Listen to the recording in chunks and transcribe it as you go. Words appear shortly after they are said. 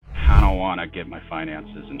want to get my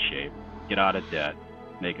finances in shape, get out of debt,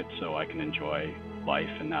 make it so I can enjoy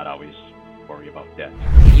life and not always worry about debt.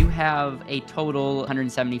 You have a total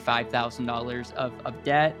 $175,000 of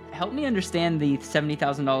debt. Help me understand the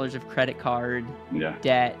 $70,000 of credit card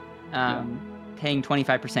debt, paying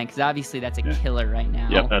 25%, because obviously that's a killer right now.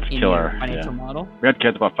 Yep, that's a in killer. Your financial model. We had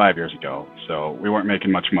kids about 5 years ago, so we weren't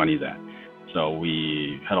making much money then. So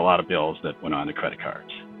we had a lot of bills that went on to credit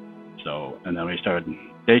cards. So, and then we started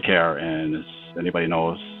daycare, and as anybody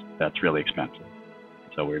knows, that's really expensive.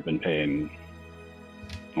 So we've been paying,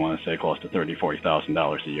 I want to say, close to $30,000,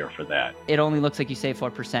 $40,000 a year for that. It only looks like you save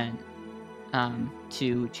 4%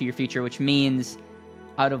 to your future, which means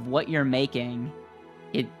out of what you're making,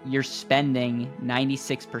 you're spending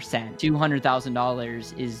 96%.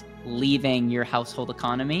 $200,000 is leaving your household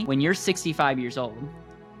economy. When you're 65 years old,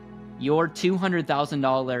 your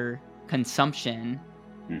 $200,000 consumption,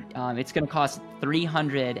 it's going to cost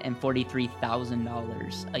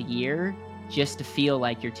 $343,000 a year just to feel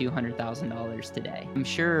like you're $200,000 today. I'm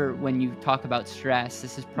sure when you talk about stress,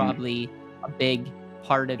 this is probably a big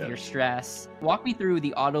part of your stress. Walk me through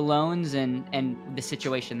the auto loans and the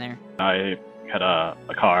situation there. I had a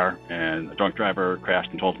car, and a drunk driver crashed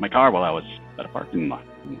and totaled my car while I was at a parking lot.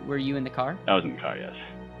 Were you in the car? I was in the car, yes.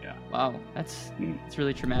 Yeah. Wow, that's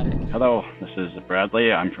really traumatic. Hello, this is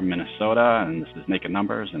Bradley. I'm from Minnesota, and this is Naked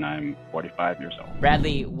Numbers, and I'm 45 years old.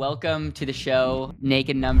 Bradley, welcome to the show,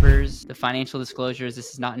 Naked Numbers. The financial disclosures,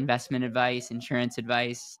 this is not investment advice, insurance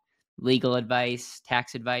advice, legal advice,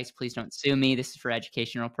 tax advice. Please don't sue me. This is for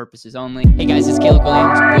educational purposes only. Hey guys, it's Caleb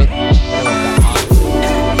Williams with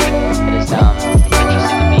It is interesting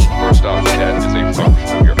to me. First off, debt is a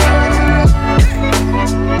function of your assets.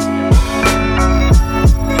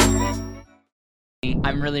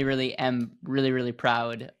 I'm really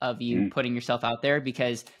proud of you putting yourself out there,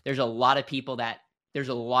 because there's a lot of people that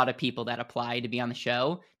apply to be on the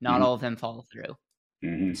show. Not all of them follow through.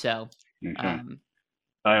 So,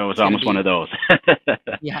 I was almost one of those.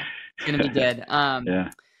 Yeah, it's gonna be good.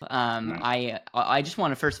 I just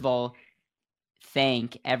want to first of all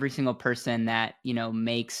thank every single person that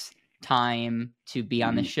makes time to be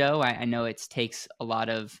on the show. I know it takes a lot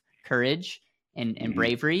of courage and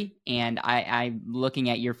bravery, and I'm looking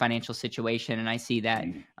at your financial situation, and I see that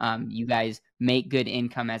you guys make good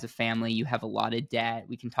income as a family. You have a lot of debt.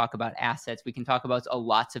 We can talk about assets. We can talk about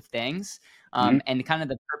lots of things. And kind of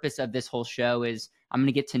the purpose of this whole show is I'm going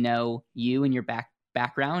to get to know you and your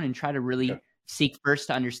background and try to really seek first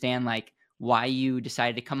to understand why you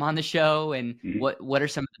decided to come on the show and what are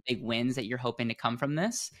some of the big wins that you're hoping to come from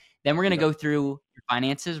this. Then we're going to go through your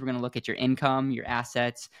finances. We're going to look at your income, your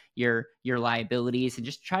assets, your liabilities, and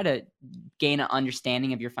just try to gain an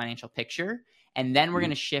understanding of your financial picture. And then we're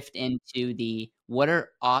going to shift into what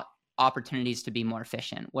are opportunities to be more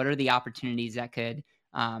efficient? What are the opportunities that could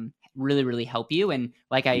really help you? And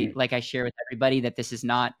like I share with everybody, that this is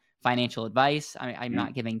not financial advice. I'm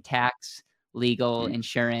not giving tax, legal,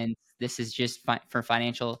 insurance. This is just for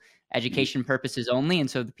financial education purposes only. And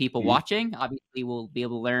so the people watching obviously will be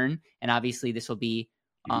able to learn, and obviously this will be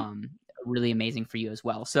really amazing for you as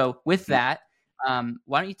well. So with that,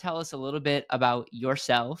 why don't you tell us a little bit about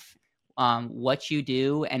yourself, what you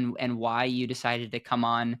do, and why you decided to come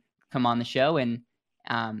on the show, and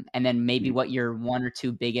then maybe what your one or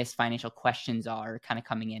two biggest financial questions are kind of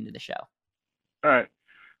coming into the show. All right.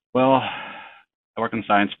 Well, I work in the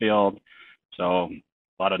science field, so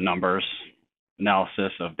a lot of numbers,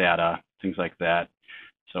 analysis of data, things like that.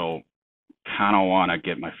 So kind of want to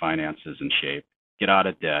get my finances in shape, get out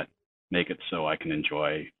of debt, make it so I can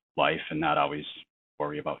enjoy life and not always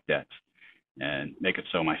worry about debt, and make it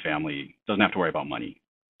so my family doesn't have to worry about money,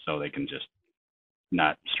 so they can just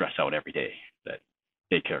not stress out every day that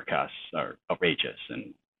daycare costs are outrageous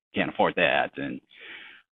and can't afford that, and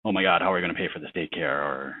oh my God, how are we going to pay for this daycare?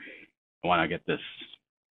 Or I want to get this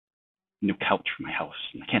new couch for my house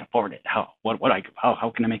and I can't afford it. How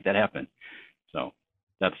can I make that happen? So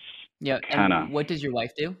that's kind of. What does your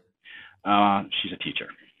wife do? She's a teacher.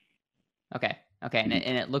 Okay. And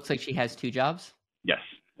it looks like she has 2 jobs. Yes,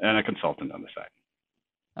 and a consultant on the side.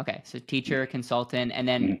 Okay, so teacher, consultant, and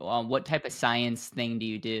then what type of science thing do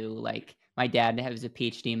you do? Like my dad has a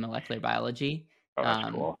PhD in molecular biology. Oh,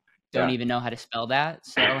 that's cool. Don't even know how to spell that.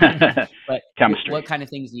 So, but chemistry. What kind of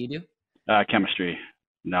things do you do? Chemistry.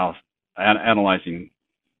 Now, analyzing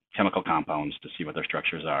chemical compounds to see what their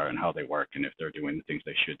structures are and how they work, and if they're doing the things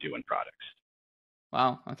they should do in products.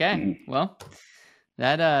 Wow. Okay. Well,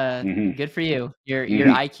 that good for you. Your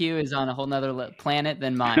IQ is on a whole nother planet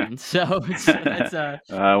than mine. So that's I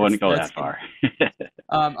wouldn't go that far.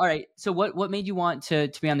 All right. So what made you want to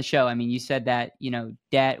be on the show? I mean, you said that,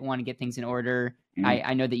 debt, want to get things in order. Mhm,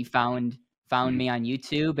 I know that you found mhm, me on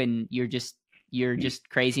YouTube, and you're mhm. just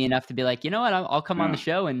crazy enough to be like, you know what, I'll come on the Yeah.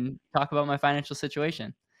 show and talk about my financial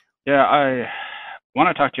situation. Yeah, I want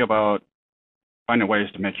to talk to you about finding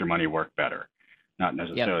ways to make your money work better, not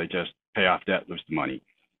Yep. necessarily just pay off debt, lose the money.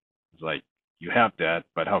 It's like you have debt,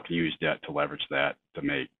 but how can you use debt to leverage that to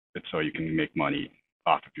make it so you can make money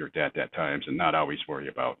off of your debt at times and not always worry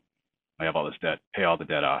about, I have all this debt, pay all the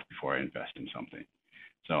debt off before I invest in something.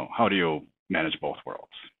 So how do you manage both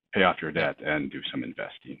worlds? Pay off your Yep. debt and do some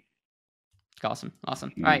investing. Awesome.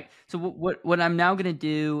 Awesome. All Mm, right. So what I'm now going to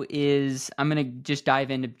do is I'm going to just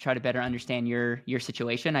dive in to try to better understand your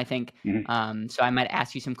situation. I think mhm, so I might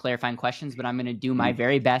ask you some clarifying questions, but I'm going to do my mhm.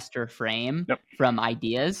 very best to reframe Yep. from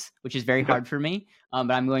ideas, which is very Okay. hard for me.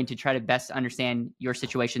 But I'm going to try to best understand your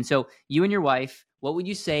situation. So you and your wife, what would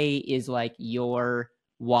you say is like your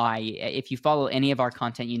why? If you follow any of our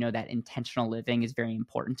content, you know that intentional living is very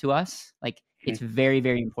important to us. Like Mhm. it's very,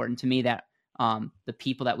 very important to me that the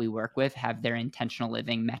people that we work with have their intentional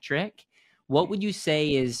living metric. What would you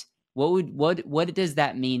say is what does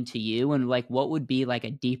that mean to you, and like what would be like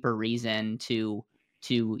a deeper reason to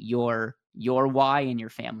your why and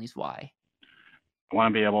your family's why? I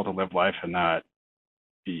want to be able to live life and not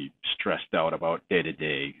be stressed out about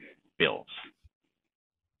day-to-day bills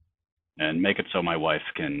and make it so my wife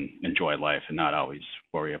can enjoy life and not always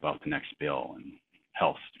worry about the next bill and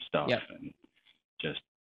health stuff Yep. and just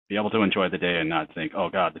be able to enjoy the day and not think, oh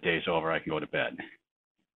God, the day's over, I can go to bed.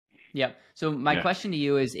 Yep. So my Yeah. question to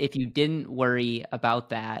you is, if you didn't worry about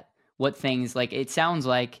that, what things, like it sounds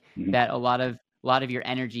like Mhm. that a lot of your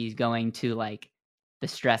energy is going to like the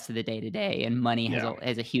stress of the day to day, and money Yeah.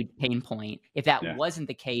 has a huge pain point. If that Yeah. wasn't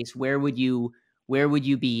the case, where would you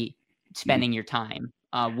be Mhm. spending your time?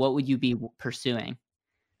 What would you be pursuing?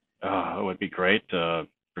 It would be great to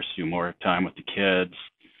pursue more time with the kids.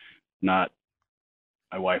 Not,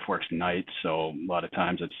 my wife works nights, so a lot of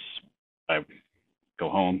times it's, I go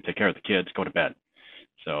home, take care of the kids, go to bed.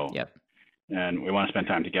 So, Yep. and we want to spend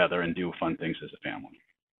time together and do fun things as a family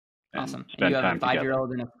and Awesome. And you spend have a time together.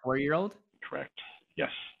 5-year-old and a 4-year-old? Correct.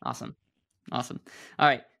 Yes. Awesome. Awesome. All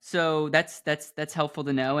right. So that's helpful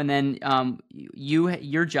to know. And then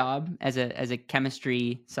your job as a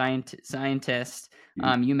chemistry scientist,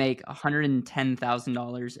 Mhm. you make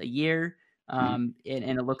 $110,000 a year. Mhm. And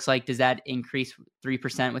it looks like, does that increase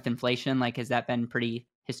 3% with inflation? Like, has that been pretty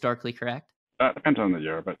historically correct? Depends on the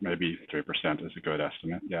year, but maybe 3% is a good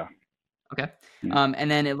estimate. Yeah. Okay. Mhm. And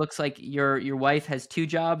then it looks like your wife has two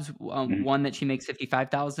jobs. Mhm. One that she makes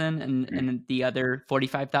 55,000, Mhm. and then the other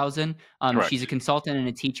 45,000. Correct. She's a consultant and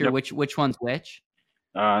a teacher. Yep. Which one's which?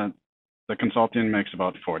 Uh, the consultant makes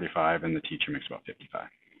about 45 and the teacher makes about 55.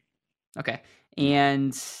 Okay. Mhm.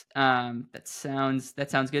 And that sounds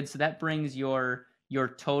good. So that brings your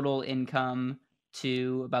total income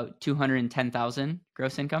to about 210,000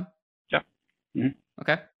 gross income. Yeah. Mhm.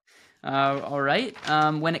 Okay. All right.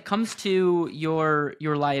 When it comes to your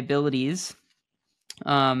liabilities,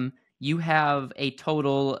 you have a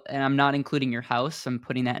total, and I'm not including your house. I'm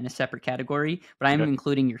putting that in a separate category, but I am Okay.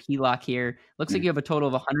 including your HELOC here. Looks like Mhm. you have a total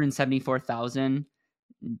of 174,000.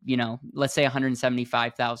 Let's say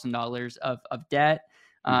 $175,000 of debt.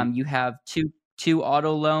 Mhm. You have two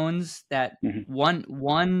auto loans that Mhm.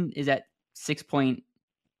 one is at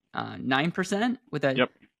 6.9% with a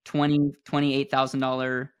Yep.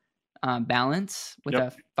 $28,000 balance with Yep.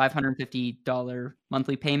 a $550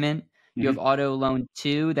 monthly payment. You Mhm. have auto loan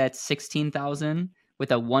 2 that's 16,000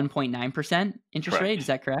 with a 1.9% interest Correct. rate. Is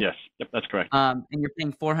that correct? Yes. Yep. That's correct. And you're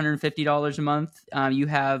paying $450 a month. You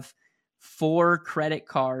have 4 credit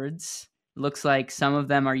cards. Looks like some of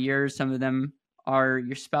them are yours, some of them are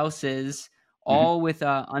your spouse's, Mhm. all with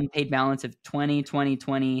a unpaid balance of 20, 20,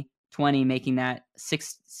 20, 20, making that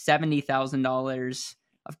 $70,000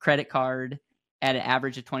 of credit card at an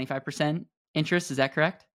average of 25% interest. Is that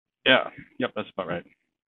correct? Yeah. Yep. That's about right.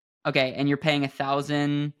 Okay, and you're paying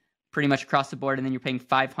 1,000 pretty much across the board, and then you're paying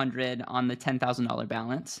 500 on the $10,000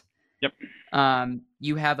 balance. Yep.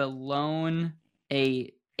 You have a loan,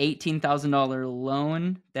 a $18,000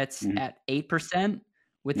 loan that's Mhm. at 8%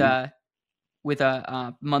 with Mhm. a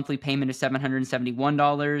monthly payment of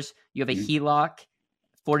 $771. You have a Mhm. HELOC,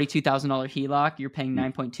 $42,000 HELOC. You're paying Mhm.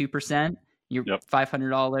 9.2%. You're Yep.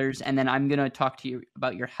 $500, and then I'm gonna talk to you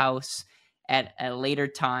about your house at a later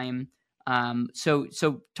time. So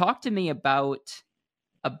talk to me about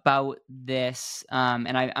this.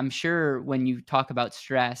 And I'm sure when you talk about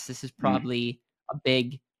stress, this is Mhm. probably a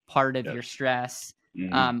big part of Yes. your stress.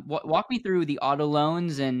 Mhm. Walk me through the auto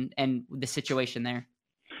loans and the situation there.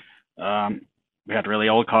 Um, we had really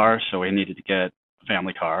old cars, so we needed to get a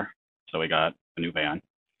family car. So we got a new van.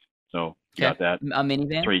 So we Okay. got that A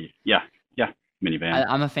minivan? yeah, minivan.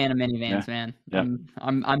 I'm a fan of Yeah, minivans, man. yeah,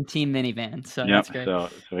 I'm team minivan, so yep. that's great. So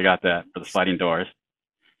we got that for the sliding doors.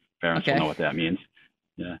 Parents will Okay. know what that means.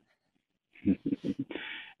 Yeah.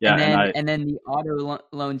 Yeah, And then the auto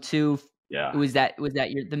loan too. yeah. Was that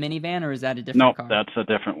the minivan, or is that a different Nope, car? that's a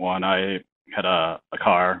different one. I had a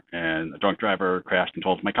car, and a drunk driver crashed and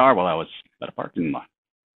totaled my car while I was at a parking.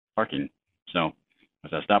 So I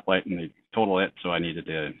was at a stoplight, and they totaled it, so I needed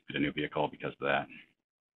to get a new vehicle because of that.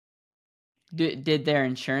 Did their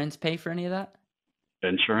insurance pay for any of that?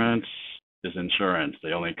 Insurance is insurance.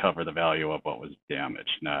 They only cover the value of what was damaged,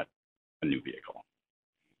 not a new vehicle.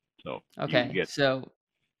 So you Okay, get so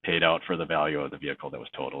paid out for the value of the vehicle that was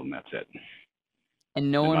totaled, and that's it.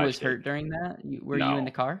 and no In one my was state. hurt during that? Were you in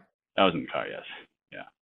the No, car? I was in the car. Yes. Yeah.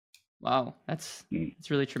 Wow, that's Mm.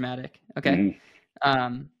 really traumatic. Okay.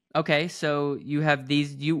 Mhm. Okay, so you have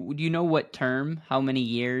these. Do you know what term, how many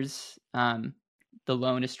years the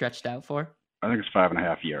loan is stretched out for I think it's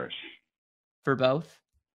 5.5 years. for both?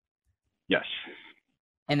 Yes.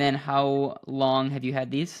 And then how long have you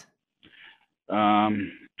had these?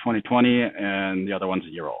 2020, and the other one's a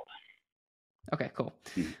year old. Okay, cool.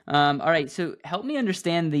 Mhm. All right, so help me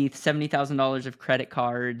understand the $70,000 of credit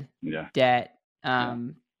card Yeah. debt, Yeah.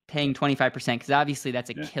 paying 25%, because obviously that's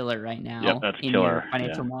a Yeah. killer right Yep, now that's a in your killer.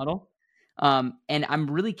 financial Yeah. model. And I'm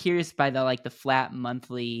really curious by the flat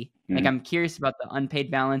monthly. Like, Mhm. I'm curious about the unpaid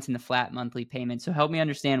balance and the flat monthly payment. So help me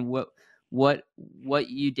understand what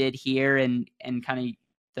you did here and kind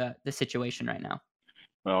of the situation right now.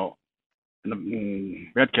 Well,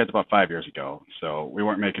 we had kids about 5 years ago, so we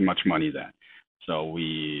weren't making much money then. So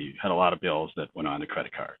we had a lot of bills that went on to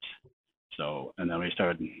credit cards. So, and then we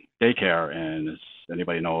started daycare, and as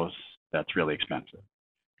anybody knows, that's really expensive.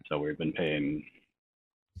 So we've been paying,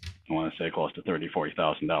 I want to say, close to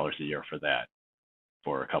 $30,000-$40,000 a year for that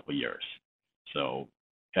for a couple of years. So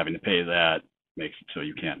having to pay that makes it so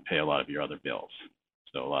you can't pay a lot of your other bills.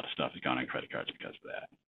 So a lot of stuff has gone on credit cards because of that.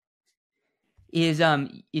 Is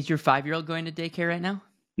your 5-year-old going to daycare right now?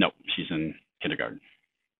 Nope, she's in kindergarten.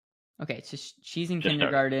 Okay, so she's in Just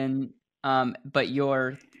started. kindergarten, but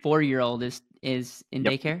your 4-year-old is in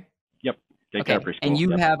Yep. daycare? Yep, daycare, Okay, preschool. and you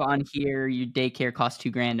Yep. have on here your daycare costs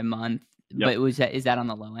 $2,000 a month, Yep. but is that on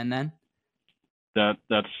the low end then?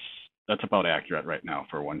 That's about accurate right now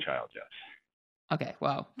for one child. Yes. Okay,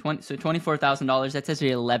 wow. So $24,000. That's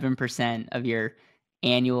actually 11% of your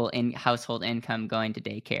annual household income going to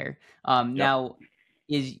daycare. Yep. Now,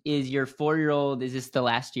 is your 4-year-old, is this the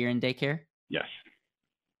last year in daycare? Yes.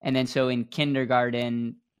 And then so in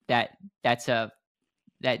kindergarten, that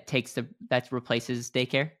replaces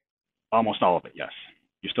daycare? Almost all of it. Yes.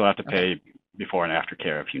 You still have to Okay. pay before and after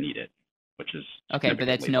care if you need it, which is Okay, but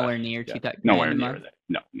that's significantly nowhere less. near Yeah. $2,000 Nowhere a near month. that.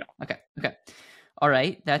 No. Okay. All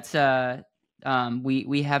right. That's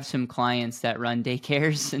we have some clients that run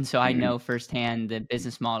daycares, and so I Mhm. know firsthand the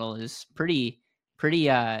business model is pretty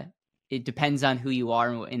it depends on who you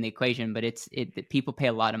are in the equation, but people pay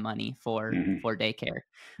a lot of money for Mhm. daycare.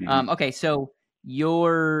 Mhm. Okay, so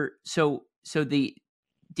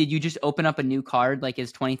did you just open up a new card? Like,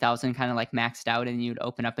 is 20,000 kind of like maxed out and you'd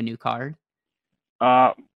open up a new card?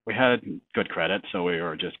 We had good credit, so we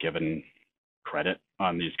were just given credit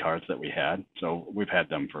on these cards that we had. So we've had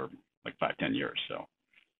them for like 5-10 years. So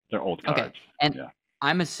they're old Okay. cards. And Yeah.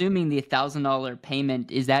 I'm assuming the $1,000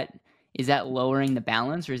 payment, is that lowering the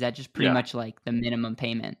balance, or is that just pretty Yeah. much like the minimum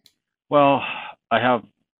payment? Well, I have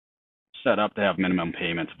set up to have minimum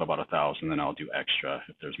payments of about 1,000, and I'll do extra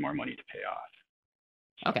if there's more money to pay off.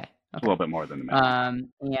 So Okay. it's a little bit more than the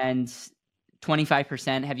minimum. And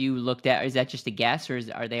 25%, have you looked at, is that just a guess, or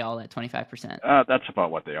are they all at 25%? That's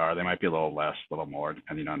about what they are. They might be a little less, a little more,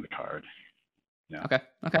 depending on the card. Yeah. Okay.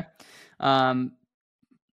 Okay. I'm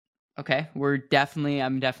definitely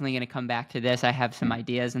going to come back to this. I have some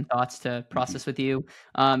ideas and thoughts to process with you.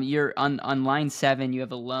 You're on line 7, you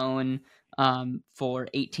have a loan for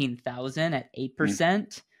 $18,000 at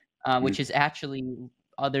 8%, which is actually,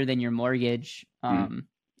 other than your mortgage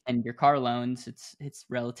and your car loans, it's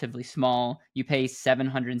relatively small. You pay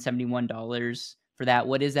 $771 for that.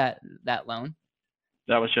 What is that loan?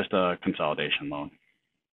 That was just a consolidation loan.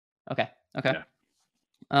 Okay. Yeah.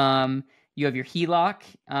 You have your HELOC,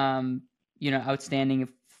 outstanding,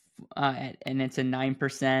 and it's a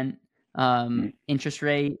 9% interest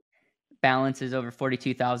rate. Balance is over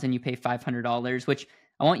 $42,000. You pay $500, which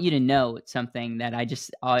I want you to know something that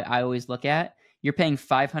I always look at. You're paying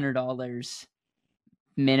 $500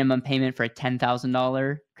 minimum payment for a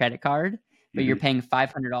 $10,000 credit card, but you're paying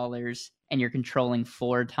 $500 and you're controlling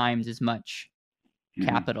 4 times as much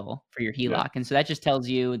capital for your HELOC. Yeah. And so that just tells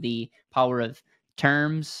you the power of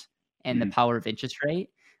terms and the power of interest rate.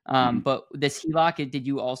 But this HELOC, did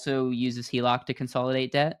you also use this HELOC to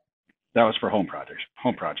consolidate debt? That was for home projects.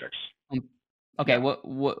 Okay. Yeah.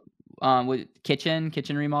 What kitchen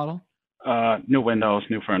remodel? New windows,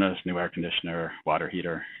 new furnace, new air conditioner, water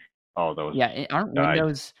heater, all of those. Yeah. Aren't died.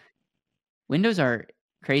 Windows are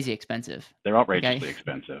crazy expensive. They're outrageously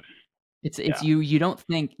expensive. It's you don't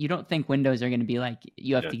think windows are going to be like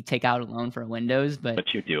you have to take out a loan for Windows,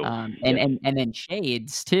 but you do. And then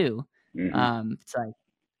shades too. It's like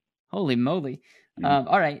holy moly.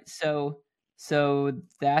 All right, so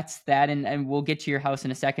that's that, and we'll get to your house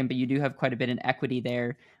in a second, but you do have quite a bit in equity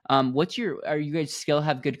there. Are you guys still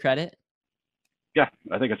have good credit? Yeah,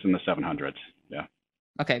 I think it's in the 700s. Yeah.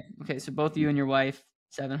 Okay, so both you and your wife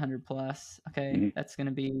 700 plus. Okay, that's going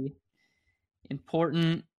to be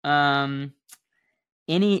important.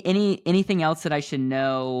 Anything else that I should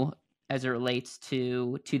know as it relates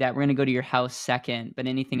to that? We're going to go to your house second, but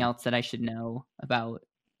anything else that I should know about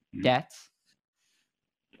debts?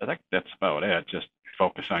 I think that's about it. Just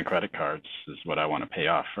focus on credit cards is what I want to pay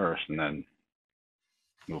off first, and then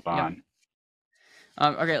move on.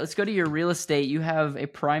 Okay, let's go to your real estate. You have a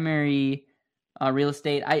primary real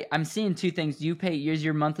estate. I'm seeing two things. Is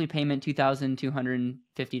your monthly payment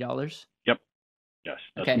 $2,250? Yep. Yes.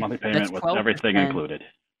 That's the monthly payment with everything included.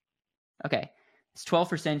 Okay. It's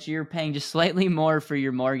 12%. You're paying just slightly more for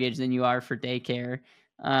your mortgage than you are for daycare.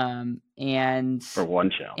 And for one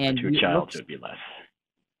child, and for two child, it would be less.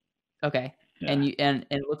 Okay. Yeah. And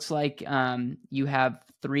it looks like you have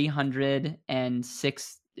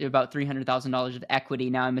about $300,000 of equity.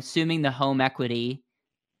 Now I'm assuming the home equity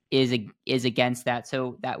is against that,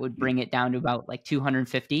 so that would bring it down to about like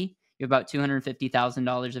 250. You have about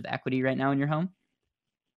 $250,000 of equity right now in your home.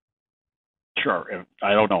 Sure.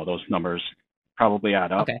 I don't know, those numbers probably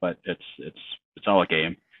add up, but it's all a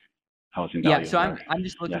game. Housing value. Yeah. So I'm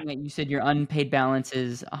just looking at. You said your unpaid balance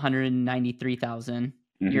is $193,000.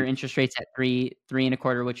 Your interest rate's at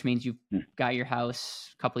 3.25%, which means you got your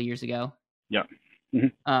house a couple of years ago. Yep.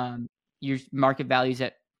 Your market value's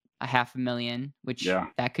at $500,000, which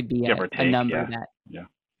that could be a number that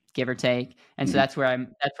give or take. And so that's where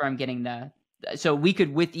I'm getting so we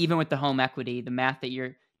could even with the home equity, the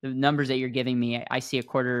numbers that you're giving me, I see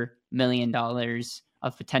 $250,000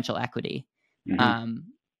 of potential equity.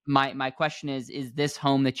 My question is this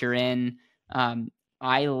home that you're in,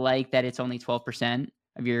 I like that it's only 12%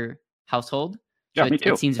 of your household. So me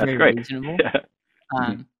too. It seems That's very great. reasonable.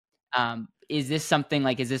 Is this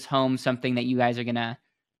home something that you guys are gonna,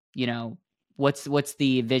 what's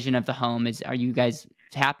the vision of the home? Are you guys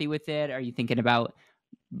happy with it? Are you thinking about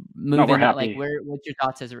moving? No, we're happy. What's your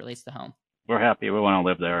thoughts as it relates to home? We're happy. We want to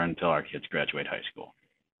live there until our kids graduate high school.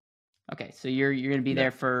 Okay, so you're going to be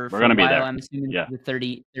there for we're going to be there. I'm assuming the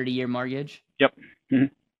 30-year mortgage. Yep.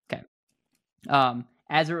 Okay.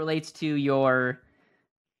 As it relates to your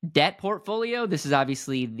debt portfolio, this is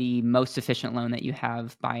obviously the most efficient loan that you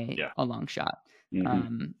have by a long shot.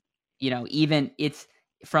 Even it's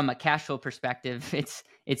from a cash flow perspective,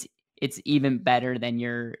 it's even better than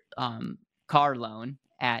your car loan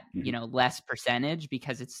at less percentage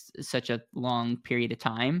because it's such a long period of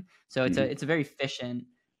time. So it's a very efficient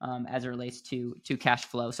as it relates to cash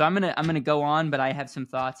flow. So I'm gonna go on, but I have some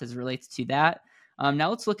thoughts as it relates to that. Now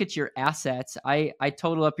let's look at your assets. I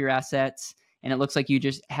total up your assets, and it looks like you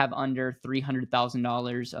just have under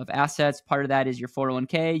 $300,000 of assets. Part of that is your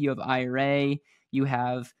 401k. You have IRA. You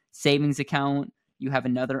have savings account. You have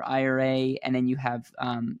another IRA, and then you have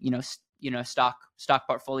stock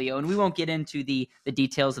portfolio. And we won't get into the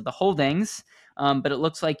details of the holdings, but it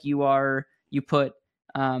looks like you put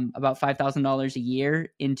about $5,000 a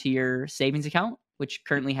year into your savings account, which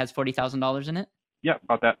currently has $40,000 in it. Yeah,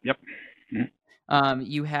 about that. Yep.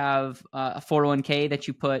 You have a 401k that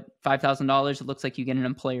you put $5,000. It looks like you get an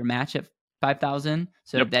employer match at $5,000.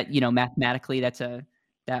 So that, mathematically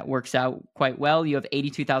that works out quite well. You have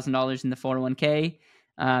 $82,000 in the 401k.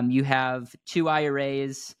 You have two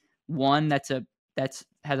IRAs, one that has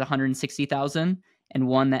 $160,000 and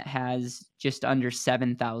one that has just under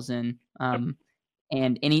 $7,000.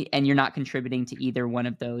 And you're not contributing to either one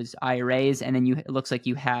of those IRAs. And then it looks like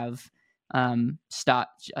you have a stock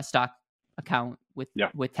account with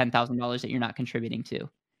 $10,000 that you're not contributing to.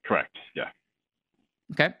 Correct. Yeah.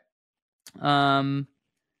 Okay.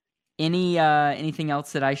 Anything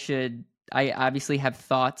else that I obviously have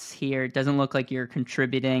thoughts here. It doesn't look like you're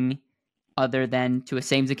contributing other than to a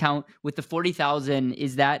savings account. With the $40,000,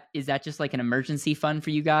 is that just like an emergency fund for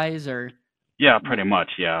you guys, or? Yeah, pretty much.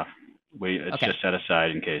 Yeah. It's just set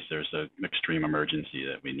aside in case there's an extreme emergency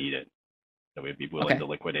that we need it. that we'd be willing Okay. to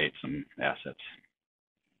liquidate some assets.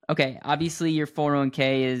 Okay. Obviously, your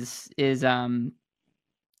 401k is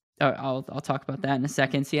I'll talk about that in a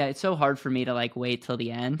second. So yeah, it's so hard for me to like wait till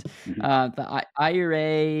the end. Mhm. The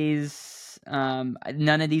IRAs,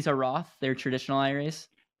 none of these are Roth. They're traditional IRAs.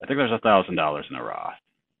 I think there's $1,000 in a Roth,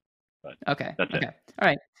 but Okay. that's Okay. it. All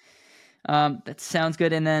right. That sounds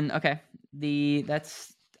good. And then okay,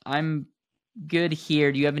 I'm good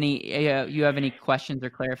here. Do you have any questions or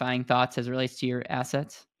clarifying thoughts as it relates to your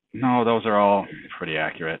assets? No, those are all pretty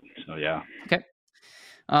accurate. So yeah, Okay.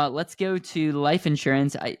 Let's go to life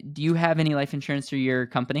insurance. Do you have any life insurance through your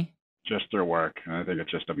company? just their work. I think it's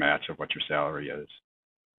just a match of what your salary is.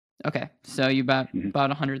 Okay, so you about Mhm. about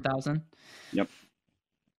 100,000. Yep.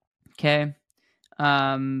 Okay.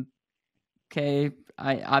 Um. Okay.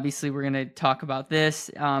 Obviously we're gonna talk about this.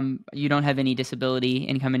 You don't have any disability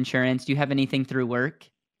income insurance. Do you have anything through work?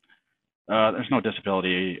 There's no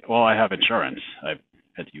disability. Well, I have insurance. I've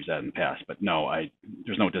had to use that in the past, but no,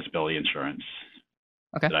 there's no disability insurance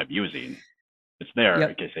Okay. that I'm using. It's there Yep.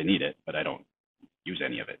 in case I need it, but I don't use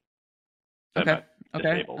any of it. I'm Okay. not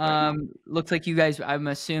Okay. disabled right now. Looks like you guys. I'm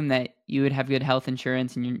assume that you would have good health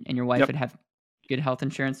insurance, and your wife Yep. would have good health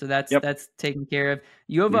insurance. So that's Yep. that's taken care of.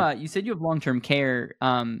 You have Mhm. you said you have long term care.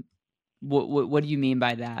 What do you mean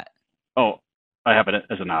by that? Oh, I have it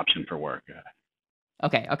as an option for work.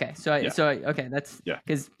 Okay. Okay. Yeah. Okay. That's Yeah.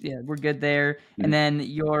 because we're good there. Mhm. And then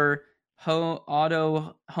your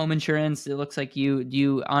auto home insurance. It looks like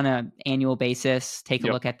you on a annual basis take a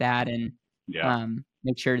Yep. look at that and Yeah.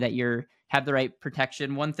 make sure that have the right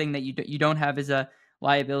protection. One thing that you don't have is a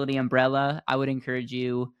liability umbrella. I would encourage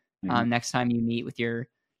you Mhm. next time you meet with your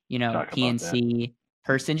Talk about that. PNC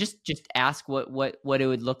person, just ask what it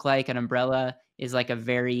would look like. An umbrella is like a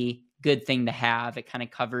very good thing to have. It kind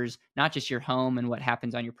of covers not just your home and what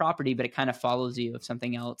happens on your property, but it kind of follows you if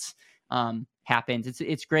something else happens.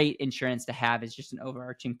 It's great insurance to have. It's just an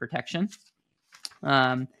overarching protection.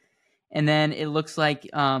 And then it looks like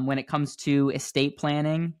when it comes to estate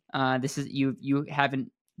planning, this is you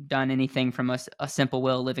haven't done anything from a simple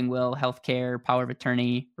will, living will, healthcare, power of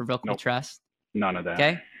attorney, revocable Nope. trust. None of that.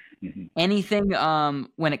 Okay. Mhm. Anything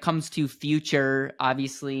when it comes to future,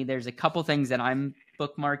 obviously there's a couple things that I'm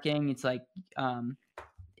bookmarking. It's like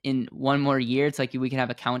in one more year, it's like we can have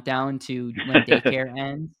a countdown to when daycare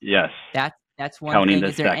ends. Yes. That's one Counting thing. the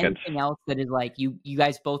Is there seconds. anything else that is like you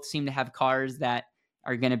guys both seem to have cars that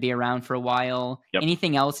are going to be around for a while? Yep.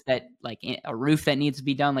 Anything else that like a roof that needs to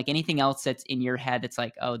be done? Like anything else that's in your head that's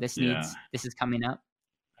like, oh, this is coming up?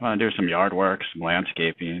 I want to do some yard work, some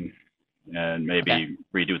landscaping, and maybe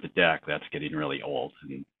redo the deck. That's getting really old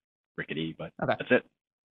and rickety, but Okay. that's it.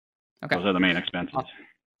 Okay. Those are the main expenses. All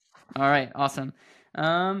right. Awesome.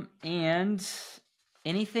 And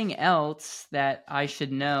anything else that I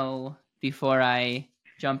should know before I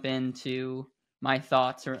jump into my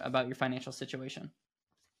thoughts about your financial situation?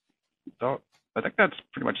 So I think that's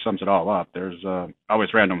pretty much sums it all up. There's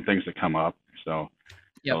always random things that come up, so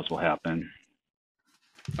Yep. those will happen.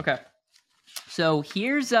 Okay. So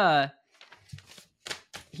here's where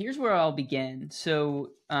I'll begin.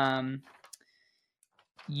 So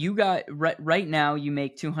you got right now you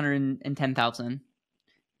make $210,000.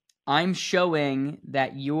 I'm showing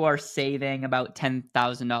that you are saving about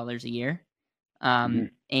 $10,000 a year.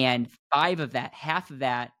 And half of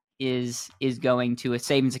that is going to a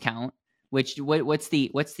savings account. Which what's the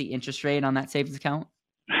interest rate on that savings account?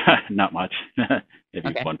 Not much. Maybe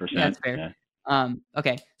 1%. Yeah, that's fair. Yeah.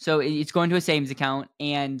 Okay, so it's going to a savings account,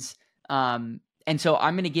 and so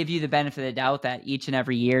I'm going to give you the benefit of the doubt that each and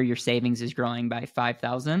every year your savings is growing by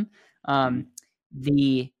 5,000.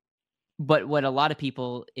 But what a lot of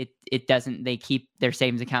people it doesn't. They keep their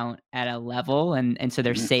savings account at a level, and so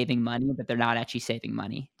they're saving money, but they're not actually saving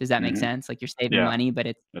money. Does that make sense? Like you're saving money,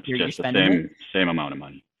 but you're just spending the same amount of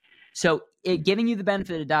money. So giving you the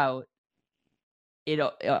benefit of the doubt, it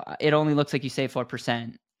only looks like you save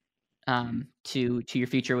 4% to your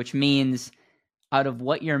future, which means out of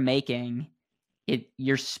what you're making,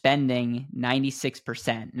 you're spending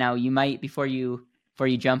 96%. Now you might before you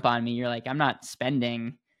jump on me, you're like, I'm not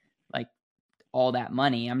spending like all that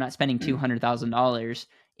money. I'm not spending $200,000.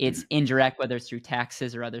 It's indirect, whether it's through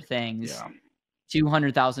taxes or other things. Yeah.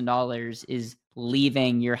 $200,000 is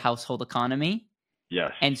leaving your household economy.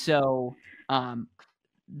 Yes. And so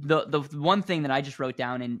the one thing that I just wrote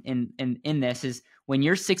down in this is when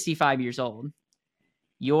you're 65 years old,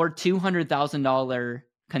 your $200,000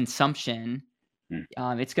 consumption,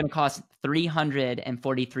 it's going to cost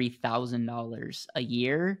 $343,000 a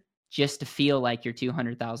year just to feel like you're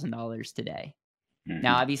 $200,000 today.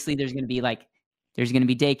 Now, obviously, there's going to be like there's going to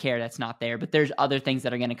be daycare that's not there, but there's other things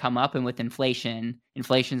that are going to come up. And with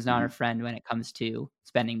inflation's not our friend when it comes to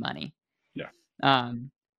spending money. Yeah.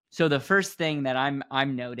 So the first thing that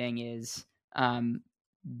I'm noting is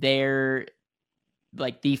there,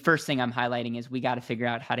 like the first thing I'm highlighting is we got to figure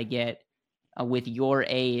out how to get with your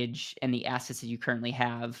age and the assets that you currently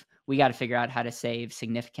have, we got to figure out how to save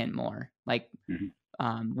significant more. Like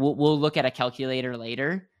we'll look at a calculator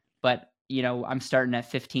later, but I'm starting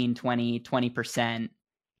at 15, 20%.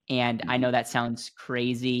 And I know that sounds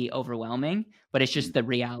crazy overwhelming, but it's just the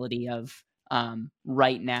reality of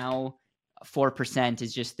right now, 4%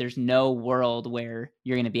 is just, there's no world where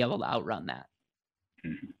you're going to be able to outrun that.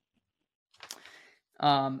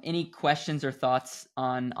 Any questions or thoughts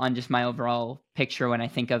on just my overall picture when I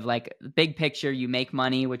think of like the big picture? You make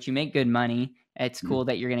money, which you make good money. It's cool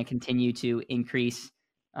that you're going to continue to increase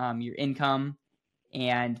your income.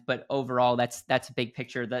 But overall, that's a big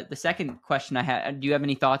picture. The second question I had, do you have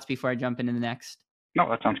any thoughts before I jump into the next? No,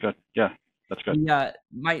 that sounds good. Yeah, that's good. Yeah.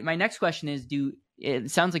 My next question is,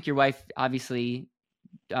 it sounds like your wife obviously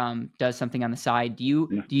does something on the side. Do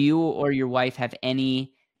you or your wife have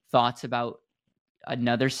any thoughts about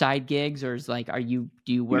another side gigs, or is like, do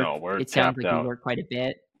you work? No, we're it sounds tapped like out. You work quite a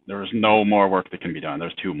bit. There's no more work that can be done.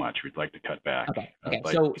 There's too much. We'd like to cut back. Okay.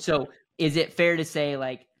 So is it fair to say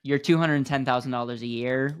like your $210,000 a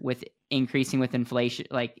year with increasing with inflation,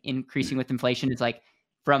 is like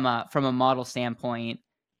from a model standpoint,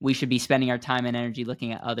 we should be spending our time and energy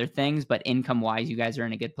looking at other things, but income wise, you guys are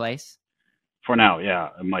in a good place? For now, yeah.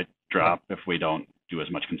 It might drop if we don't do as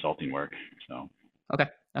much consulting work. So Okay.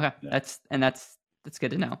 Yeah. That's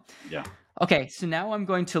good to know. Yeah. Okay, so now I'm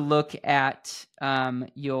going to look at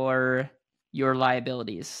your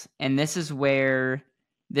liabilities, and this is where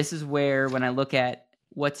when I look at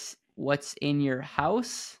what's in your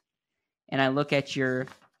house, and I look at your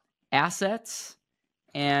assets,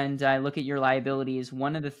 and I look at your liabilities,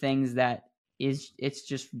 one of the things that it's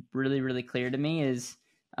just really, really clear to me is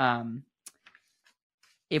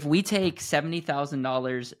if we take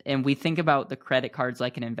 $70,000 and we think about the credit cards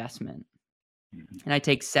like an investment, and I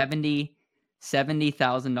take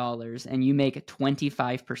 $70,000 and you make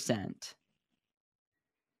 25%,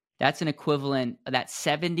 that's an equivalent. That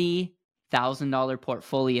 $70,000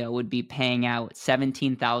 portfolio would be paying out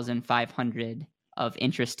 $17,500 of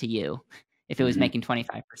interest to you if it was making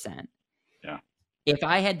 25%. Yeah. If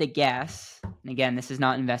I had to guess, and again, this is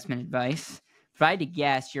not investment advice, if I had to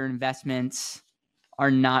guess, your investments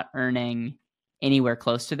are not earning anywhere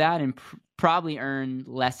close to that, and probably earn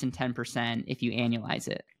less than 10% if you annualize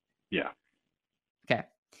it. Yeah. Okay.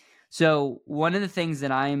 So one of the things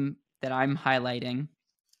that I'm highlighting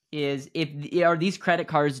is are these credit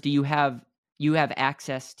cards, do you have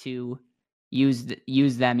access to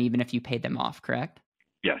use them even if you paid them off, correct?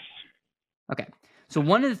 Yes. Okay. So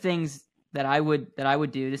one of the things that I would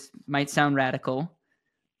do, this might sound radical,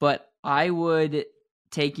 but I would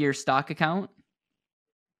take your stock account,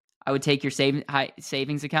 I would take your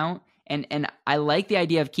savings account, and I like the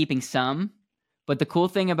idea of keeping some, but the cool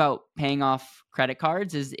thing about paying off credit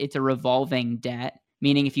cards is it's a revolving debt,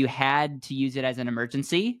 meaning if you had to use it as an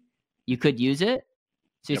emergency, you could use it.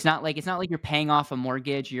 So it's not like you're paying off a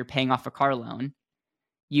mortgage or you're paying off a car loan.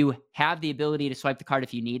 You have the ability to swipe the card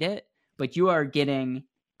if you need it, but you are getting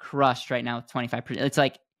crushed right now with 25%. It's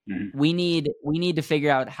like we need to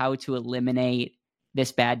figure out how to eliminate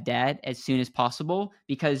this bad debt as soon as possible,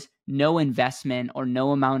 because no investment or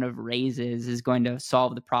no amount of raises is going to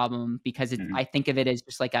solve the problem, because I think of it as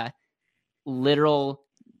just like a literal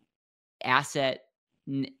asset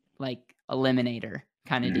like eliminator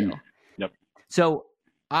kind of deal. Yep. So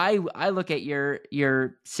I look at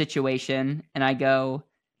your situation and I go,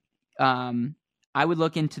 I would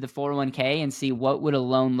look into the 401k and see what would a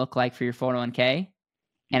loan look like for your 401k.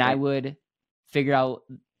 And I would figure out,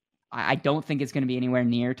 I don't think it's going to be anywhere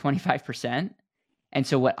near 25%. And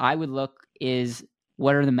so what I would look is,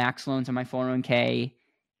 what are the max loans on my 401k?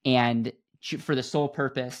 And for the sole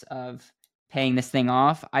purpose of paying this thing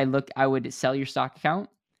off, I would sell your stock account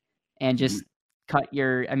and just cut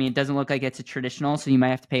it doesn't look like it's a traditional, so you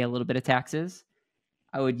might have to pay a little bit of taxes.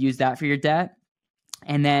 I would use that for your debt.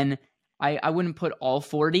 And then I wouldn't put all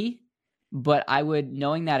 40, but I would,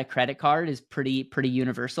 knowing that a credit card is pretty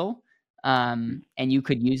universal, and you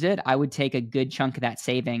could use it, I would take a good chunk of that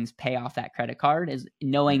savings, pay off that credit card, is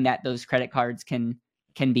knowing that those credit cards can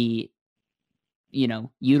be,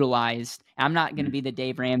 utilized. I'm not going to be the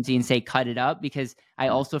Dave Ramsey and say cut it up, because I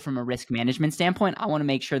also, from a risk management standpoint, I want to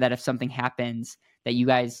make sure that if something happens, that you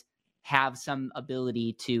guys have some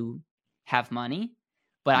ability to have money.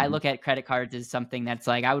 But I look at credit cards as something that's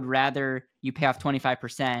like, I would rather you pay off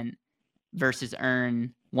 25% versus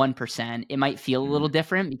earn 1%, it might feel a little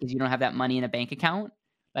different because you don't have that money in a bank account.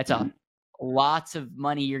 That's lots of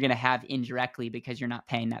money you're going to have indirectly because you're not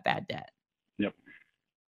paying that bad debt. Yep.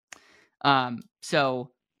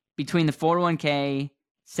 So between the 401k,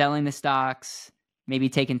 selling the stocks, maybe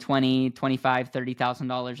taking $20,000, $25,000,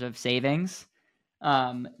 $30,000 of savings,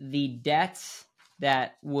 the debts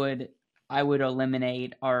that I would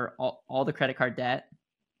eliminate are all the credit card debt.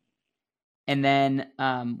 And then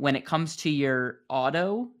when it comes to your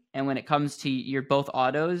auto and when it comes to your both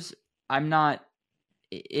autos,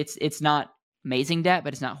 it's not amazing debt,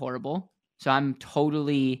 but it's not horrible. So I'm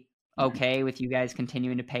totally okay with you guys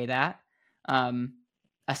continuing to pay that.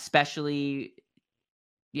 Especially,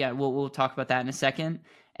 yeah, we'll talk about that in a second.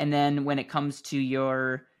 And then when it comes to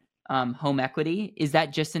your home equity, is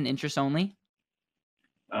that just an interest only?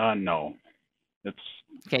 No, it's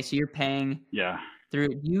okay. So you're paying through.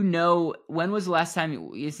 When was the last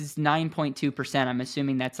time? This is 9.2%. I'm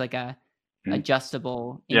assuming that's like a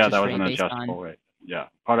adjustable interest that was rate an based adjustable on. rate. Yeah,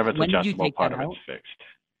 part of it's When did you adjustable, take part that of out? it's fixed.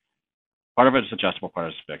 Part of it's adjustable, part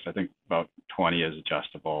of it's fixed. I think about 20 is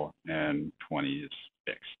adjustable and 20 is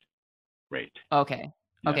fixed rate. Okay.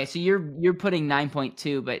 Yeah. Okay, so you're putting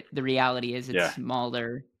 9.2, but the reality is it's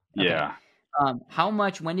smaller. Okay. Yeah. How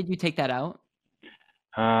much? When did you take that out?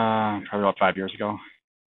 Probably about 5 years ago.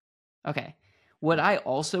 Okay. What I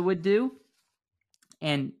also would do,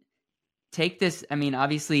 and take this, I mean,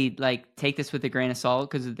 obviously, like, take this with a grain of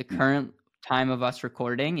salt because of the current time of us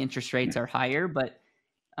recording, interest rates are higher, but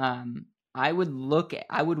I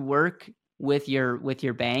would work with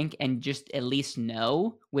your bank and just at least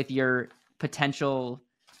know with your potential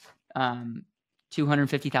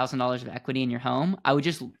 $250,000 of equity in your home. I would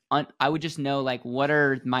just know, like, what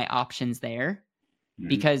are my options there,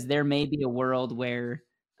 because there may be a world where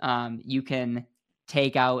you can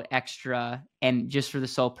take out extra and just for the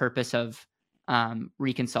sole purpose of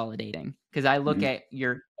reconsolidating. Because I look at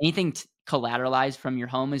anything collateralized from your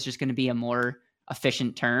home is just going to be a more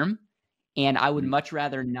efficient term. And I would much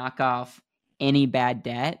rather knock off any bad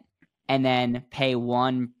debt and then pay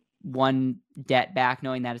one debt back,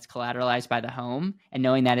 knowing that it's collateralized by the home and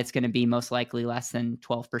knowing that it's going to be most likely less than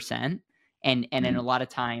 12%. And in a lot of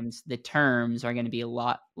times the terms are going to be a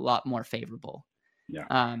lot more favorable.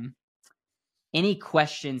 Yeah. Any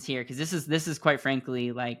questions here? Because this is quite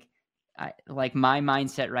frankly like my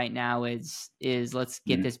mindset right now is let's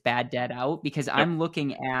get this bad debt out, because I'm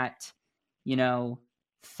looking at,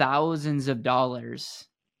 thousands of dollars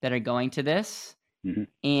that are going to this,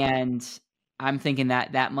 and I'm thinking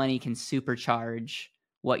that money can supercharge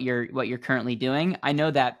what you're currently doing. I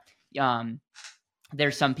know that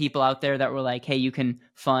there's some people out there that were like, hey, you can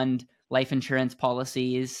fund life insurance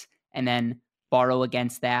policies and then borrow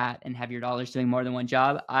against that and have your dollars doing more than one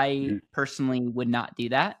job. I personally would not do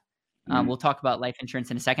that. We'll talk about life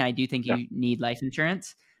insurance in a second. I do think you need life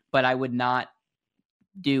insurance, but I would not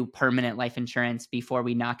do permanent life insurance before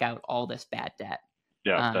we knock out all this bad debt.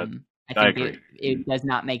 Yeah, I think agree. It does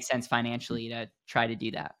not make sense financially to try to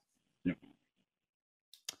do that. Yep.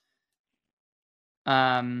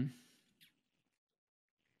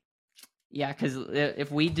 Yeah, because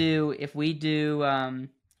if we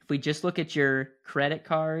just look at your credit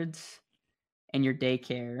cards and your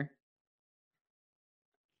daycare,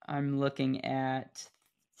 I'm looking at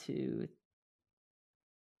 2,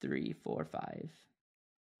 3, 4, 5,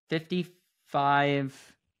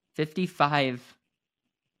 55,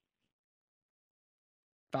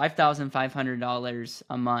 $5,500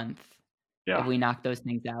 a month if we knock those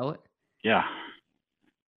things out. Yeah.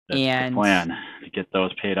 That's the plan, to get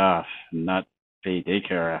those paid off and not pay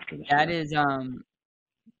daycare after this. That is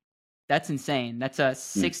that's insane. That's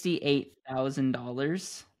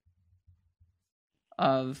 $68,000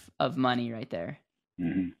 of money right there.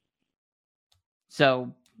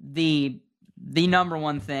 So the number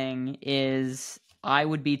one thing is I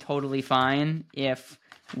would be totally fine if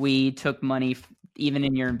we took money even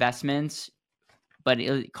in your investments, but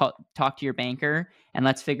talk to your banker and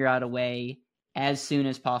let's figure out a way as soon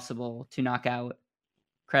as possible to knock out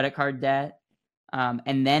credit card debt.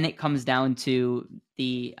 And then it comes down to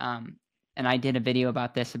the and I did a video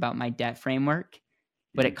about this, about my debt framework,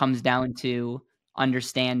 but it comes down to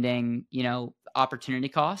understanding, opportunity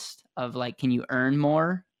cost of, like, can you earn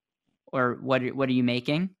more, or what are you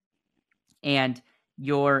making? And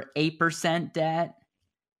your 8% debt,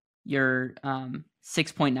 your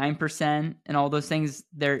 6.9% and all those things,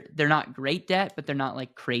 they're not great debt, but they're not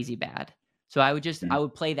like crazy bad. So I would I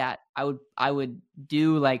would play that. I would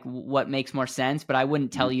do like what makes more sense, but I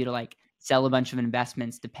wouldn't tell you to like sell a bunch of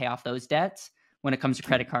investments to pay off those debts. When it comes to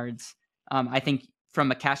credit cards, I think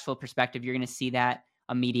from a cash flow perspective, you're going to see that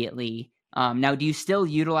immediately Now, do you still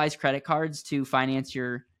utilize credit cards to finance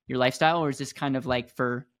your lifestyle, or is this kind of like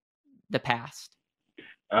for the past?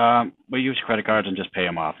 We use credit cards and just pay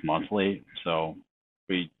them off monthly. So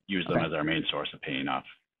we use them Okay. as our main source of paying off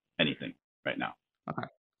anything right now. Okay.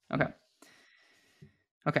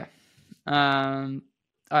 All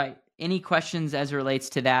right. Any questions as it relates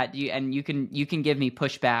to that? You can give me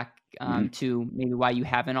pushback to maybe why you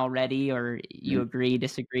haven't already, or you agree,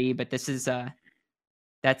 disagree. But this is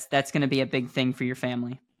that's going to be a big thing for your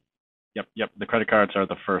family. Yep. The credit cards are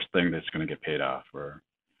the first thing that's going to get paid off. We're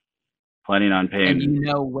planning on paying. And do you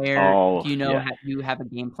know where? Do you know? Do you have a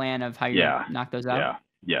game plan of how you're going to knock those out? Yeah.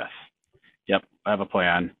 Yes. Yep. I have a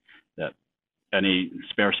plan that any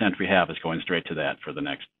spare cent we have is going straight to that for the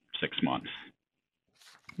next 6 months.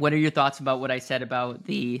 What are your thoughts about what I said about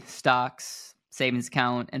the stocks, savings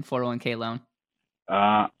account, and 401k loan?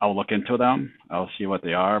 I'll look into them. I'll see what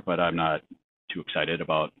they are, but I'm not too excited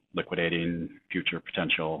about liquidating future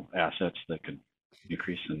potential assets that could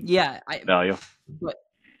increase in value.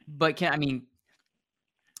 But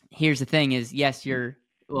here's the thing: is yes, a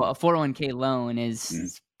 401k loan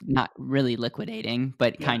is not really liquidating,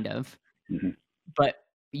 but kind of. Mm-hmm. But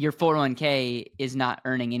your 401k is not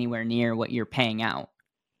earning anywhere near what you're paying out.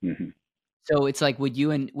 Mm-hmm. So it's like, would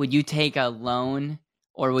you take a loan,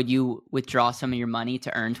 or would you withdraw some of your money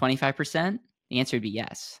to earn 25%? The answer would be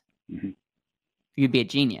yes. Mm-hmm. You'd be a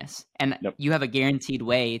genius, and Yep. you have a guaranteed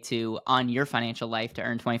way on your financial life to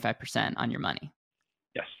earn 25% on your money.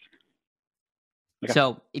 Yes. Okay.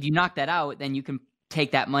 So if you knock that out, then you can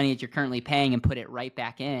take that money that you're currently paying and put it right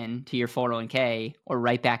back in to your 401k or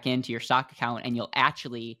right back into your stock account, and you'll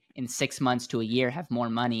actually in 6 months to a year have more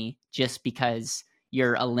money just because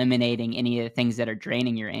you're eliminating any of the things that are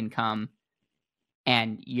draining your income,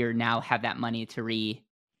 and you're now have that money to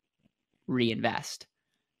reinvest.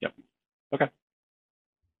 Yep. Okay.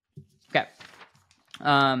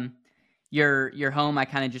 Your home, I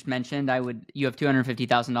kind of just mentioned, you have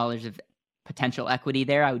 $250,000 of potential equity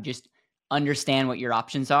there. I would just understand what your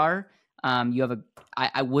options are.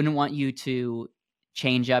 I wouldn't want you to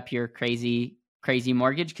change up your crazy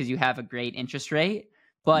mortgage because you have a great interest rate.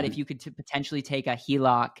 But if you could potentially take a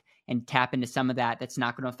HELOC and tap into some of that, that's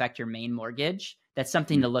not going to affect your main mortgage. That's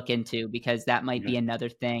something to look into, because that might be another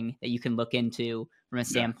thing that you can look into from a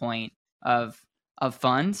standpoint of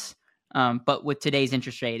funds. But with today's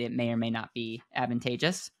interest rate, it may or may not be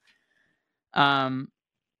advantageous.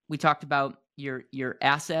 We talked about your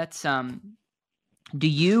assets. Do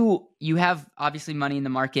you have obviously money in the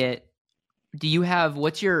market? Do you have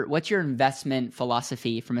what's your investment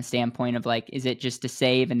philosophy from a standpoint of like, is it just to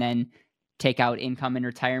save and then take out income in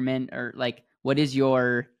retirement, or like what is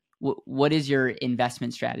your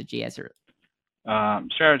investment strategy as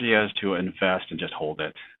strategy is to invest and just hold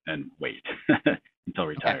it and wait until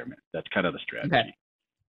retirement. Okay. That's kind of the strategy. Okay.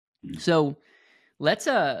 So let's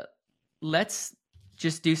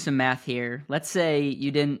just do some math here. Let's say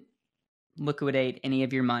you didn't liquidate any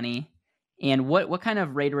of your money, and what kind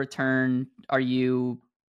of rate of return are you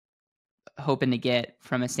hoping to get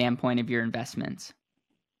from a standpoint of your investments?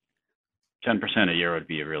 10% a year would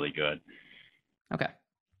be really good. Okay.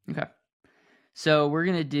 So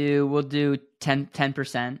we'll do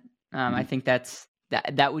 10%. I think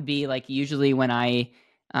that would be like, usually when I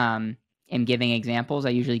am giving examples, I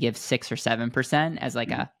usually give 6 or 7% as like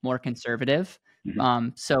a more conservative.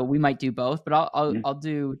 So we might do both, but I'll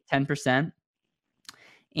do 10%.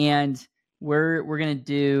 And we're gonna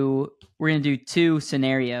do 2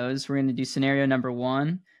 scenarios. We're gonna do scenario number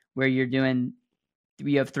 1, where you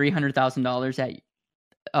have $300,000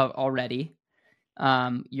 already.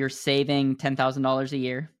 You're saving $10,000 a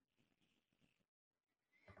year.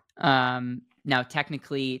 Now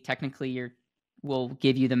technically we'll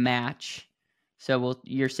give you the match, so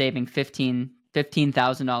you're saving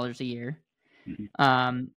 $15,000 a year.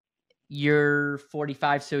 You're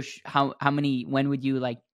 45. So when would you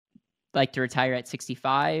like to retire? At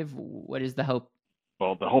 65? What is the hope?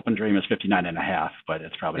 Well, the hope and dream is 59 and a half, but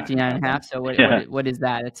it's probably 59 and a half. So what is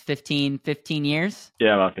that? It's 15 years?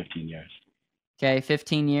 Yeah, about 15 years. Okay,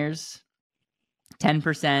 15 years,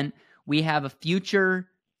 10%. We have a future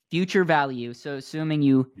value. So assuming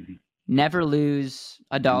you never lose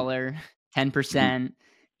a dollar, 10%,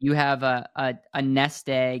 you have a nest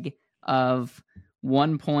egg of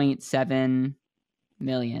 1.7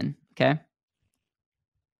 million. Okay.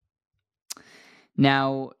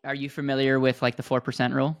 Now, are you familiar with like the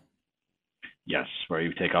 4% rule? Yes, where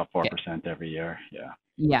you take out 4% every year. Yeah.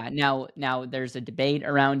 Yeah. Now there's a debate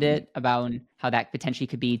around it about how that potentially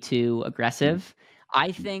could be too aggressive.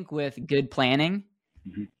 I think with good planning,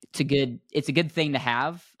 Mhm. it's a good thing to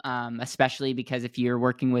have, especially because if you're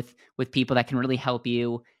working with people that can really help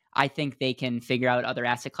you, I think they can figure out other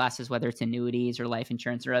asset classes, whether it's annuities or life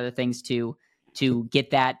insurance or other things to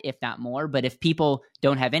get that, if not more. But if people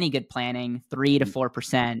don't have any good planning, 3 to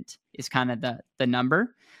 4% is kind of the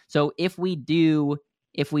number. So if we do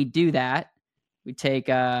that, we take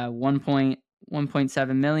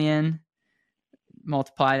 1.7 million,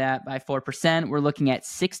 multiply that by 4%, we're looking at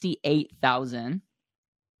 68,000.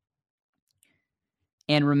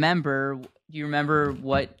 And remember, do you remember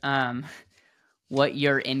what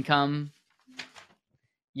your income?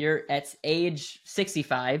 You're at age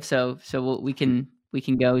 65, so we can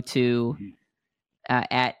go to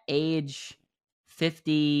at age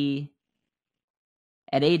 50,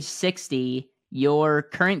 at age 60, your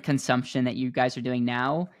current consumption that you guys are doing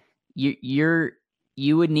now,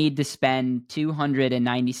 you would need to spend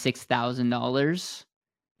 $296,000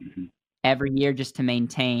 every year just to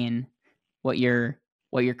maintain what you're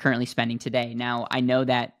currently spending today. Now, I know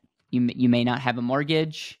that you may not have a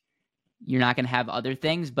mortgage, you're not going to have other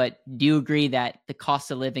things, but do you agree that the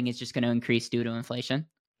cost of living is just going to increase due to inflation?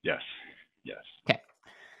 Yes. Yes. Okay.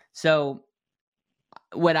 So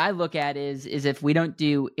what I look at is if we don't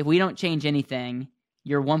change anything,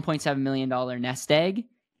 your $1.7 million nest egg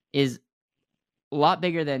is a lot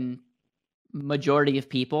bigger than majority of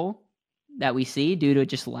people that we see due to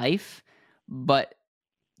just life. But,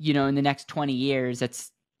 in the next 20 years,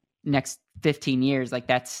 that's next 15 years, like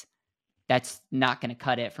that's not going to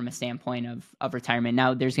cut it from a standpoint of retirement.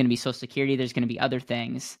 Now there's going to be Social Security, there's going to be other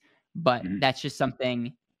things, but that's just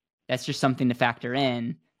something to factor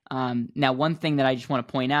in. Now, one thing that I just want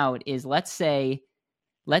to point out is let's say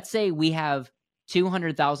we have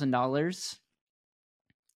 $200,000.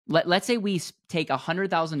 Let's say we take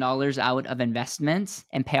 $100,000 out of investments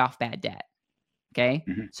and pay off bad debt. Okay.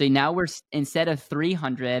 So now instead of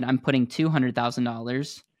 300, I'm putting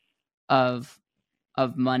 $200,000 of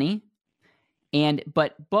money.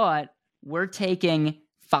 But we're taking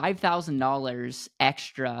 $5,000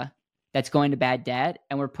 extra that's going to bad debt,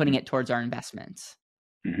 and we're putting it towards our investments.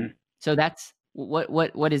 So that's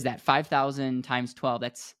what is that? 5,000 times 12.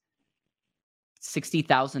 That's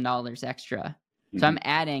 $60,000 extra. So I'm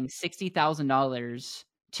adding $60,000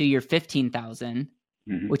 to your $15,000,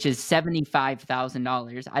 which is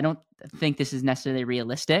 $75,000. I don't think this is necessarily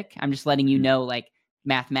realistic. I'm just letting you know, like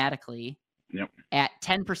mathematically. Yep. At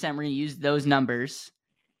 10%, we're going to use those numbers.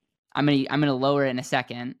 I'm going to lower it in a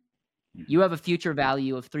second. You have a future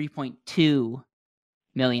value of $3.2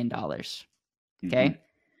 million. Okay.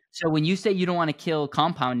 So when you say you don't want to kill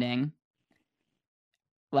compounding,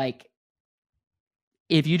 like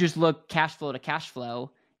if you just look cash flow to cash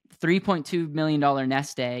flow, $3.2 million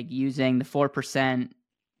nest egg using the 4%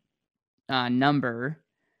 number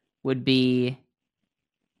would be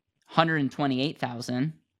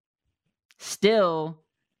 $128,000. Still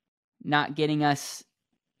not getting us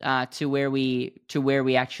to where we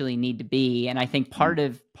actually need to be. And I think part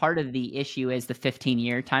of the issue is the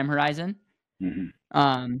 15-year time horizon.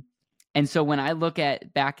 And so when I look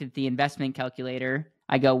back at the investment calculator,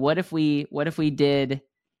 I go, what if we did,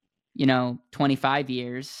 25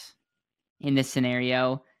 years in this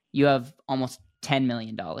scenario? You have almost $10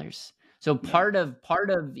 million. So part of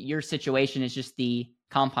your situation is just the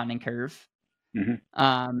compounding curve.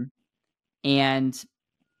 And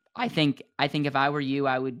I think if I were you,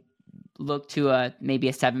 I would look to maybe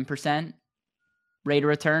a 7% rate of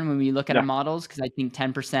return when we look at our models, because I think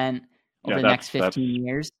 10% over the next 15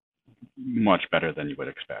 years. Much better than you would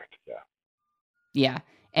expect. Yeah. Yeah.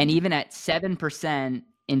 And even at 7%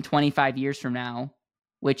 in 25 years from now,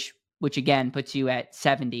 which again puts you at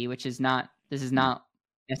 70, this is not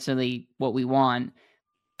necessarily what we want,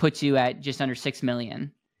 puts you at just under 6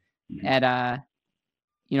 million. At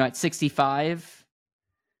 65,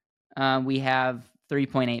 we have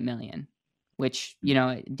 3.8 million, which,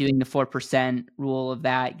 doing the 4% rule of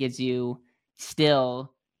that gives you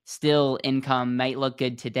still income might look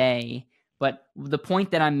good today. But the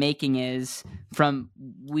point that I'm making is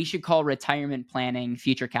we should call retirement planning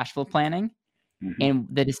future cash flow planning. And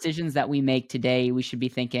the decisions that we make today, we should be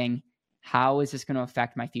thinking, how is this going to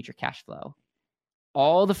affect my future cash flow?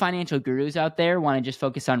 All the financial gurus out there want to just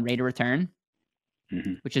focus on rate of return,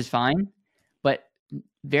 which is fine. But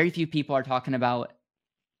very few people are talking about,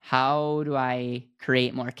 how do I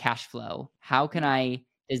create more cash flow? How can I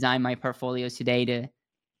design my portfolios today to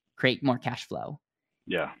create more cash flow?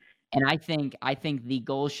 Yeah. And I think the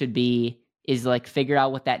goal should be figure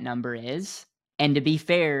out what that number is. And to be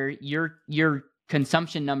fair, your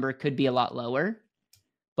consumption number could be a lot lower,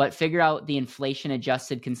 but figure out the inflation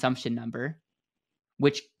adjusted consumption number,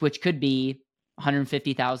 which could be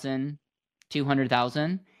 150,000,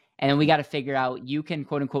 200,000. And then we got to figure out, you can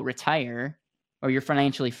quote unquote retire, or you're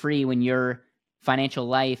financially free when your financial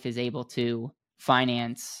life is able to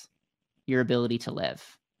finance your ability to live.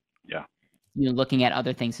 Yeah. You're looking at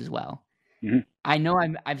other things as well. Mm-hmm. I know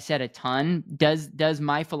I've said a ton. Does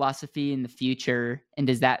my philosophy in the future, and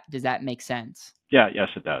does that make sense? Yeah. Yes,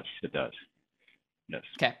 it does. It does. Yes.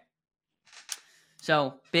 Okay.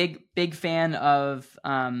 So big fan of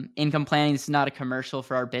income planning. This is not a commercial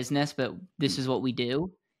for our business, but this is what we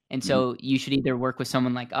do. And so you should either work with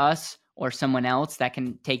someone like us or someone else that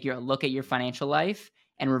can take your look at your financial life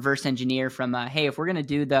and reverse engineer from hey, if we're going to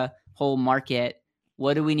do the whole market,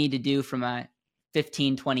 what do we need to do from a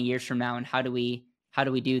 15, 20 years from now? And how do we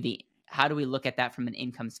look at that from an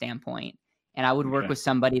income standpoint? And I would work with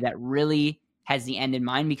somebody that really has the end in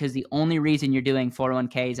mind, because the only reason you're doing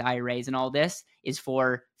 401ks, IRAs, and all this is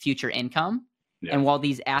for future income. Yeah. And while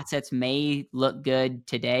these assets may look good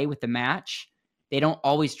today with the match, they don't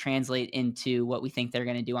always translate into what we think they're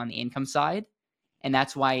going to do on the income side. And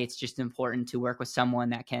that's why it's just important to work with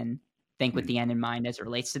someone that can think with the end in mind as it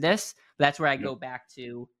relates to this. But that's where I go back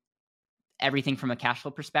to everything from a cash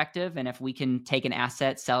flow perspective. And if we can take an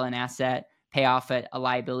asset, sell an asset, pay off a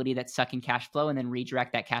liability that's sucking cash flow, and then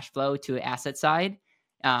redirect that cash flow to an asset side,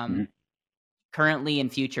 currently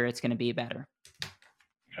and future, it's going to be better.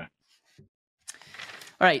 Okay.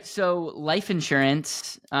 All right. So life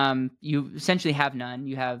insurance, you essentially have none.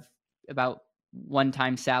 You have about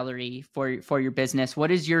one-time salary for your business.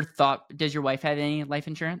 What is your thought? Does your wife have any life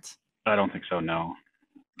insurance? I don't think so. No.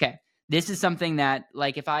 Okay. This is something that,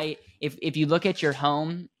 like, if you look at your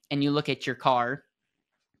home and you look at your car,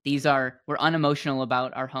 we're unemotional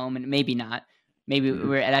about our home, and maybe not. Maybe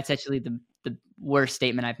that's actually the worst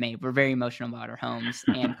statement I've made. We're very emotional about our homes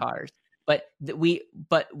and cars, but we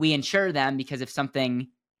insure them, because if something,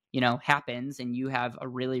 happens, and you have a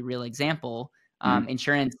really real example,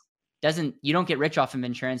 insurance you don't get rich off of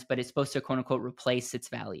insurance, but it's supposed to quote unquote replace its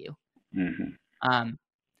value.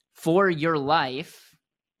 For your life,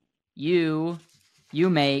 you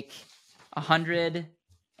make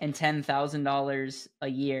 $110,000 a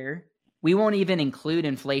year. We won't even include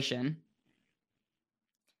inflation.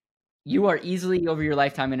 You are easily over your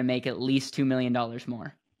lifetime going to make at least $2 million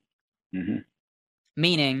more.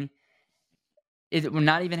 Meaning, we're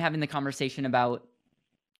not even having the conversation about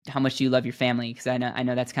how much do you love your family, because I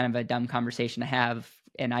know that's kind of a dumb conversation to have,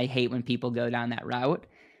 and I hate when people go down that route.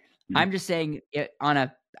 I'm just saying, on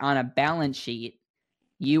a balance sheet,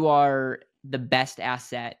 you are the best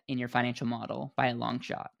asset in your financial model by a long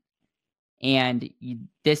shot. And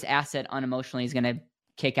this asset unemotionally is going to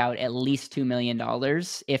kick out at least $2 million,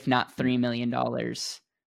 if not $3 million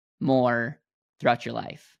more throughout your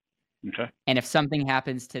life. Okay. And if something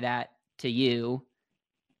happens to you,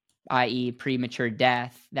 i.e. premature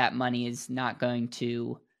death, that money is not going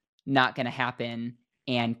to happen,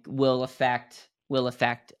 and will affect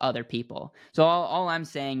other people. So all I'm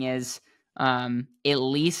saying is, at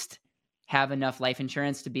least have enough life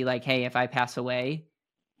insurance to be like, hey, if I pass away,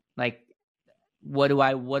 like, what do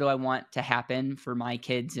I want to happen for my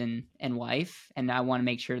kids and wife? And I want to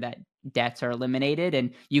make sure that debts are eliminated.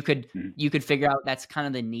 And you could figure out, that's kind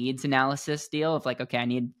of the needs analysis deal of like, okay, I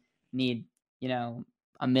need $1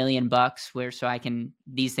 million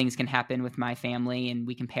these things can happen with my family, and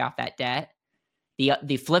we can pay off that debt.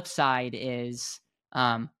 The flip side is,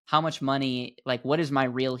 how much money, like, what is my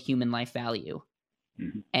real human life value?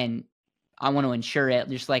 And I want to insure it.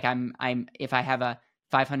 Just like if I have a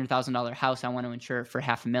 $500,000 house, I want to insure it for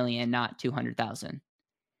 $500,000, not $200,000.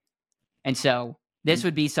 And so this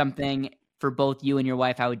would be something for both you and your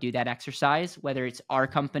wife. I would do that exercise, whether it's our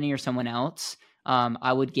company or someone else.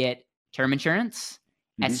 I would get term insurance,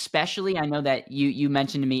 especially, I know that you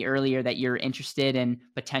mentioned to me earlier that you're interested in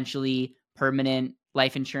potentially permanent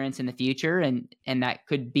life insurance in the future. And that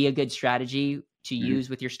could be a good strategy to use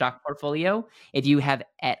with your stock portfolio. If you have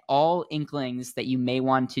at all inklings that you may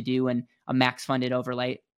want to do a max funded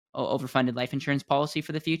overfunded life insurance policy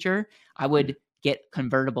for the future, I would get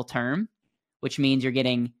convertible term, which means you're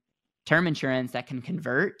getting term insurance that can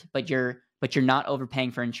convert, but you're not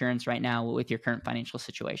overpaying for insurance right now with your current financial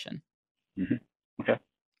situation. Okay.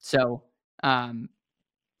 So, I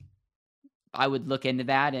would look into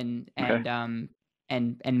that and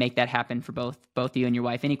make that happen for both you and your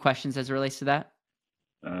wife. Any questions as it relates to that?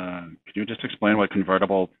 Could you just explain what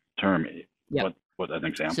convertible term? Yeah. What an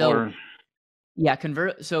example? Yeah,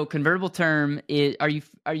 convertible term is. Are you?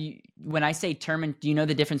 When I say term, do you know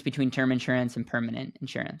the difference between term insurance and permanent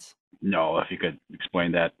insurance? No, if you could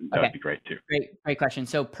explain that, that Okay. would be great too. Great question.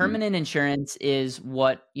 So permanent insurance is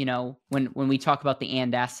what, when we talk about the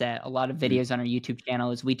and asset, a lot of videos on our YouTube channel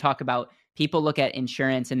is we talk about people look at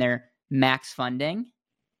insurance and they're max funding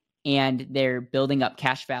and they're building up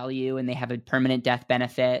cash value and they have a permanent death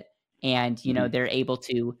benefit and, they're able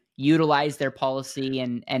to utilize their policy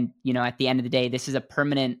and, at the end of the day, this is a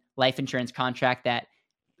permanent life insurance contract that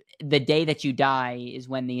the day that you die is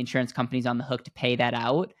when the insurance company's on the hook to pay that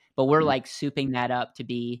out. But we're like souping that up to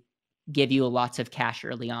give you lots of cash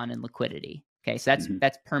early on and liquidity. Okay. So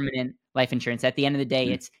that's permanent life insurance. At the end of the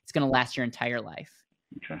day, it's going to last your entire life.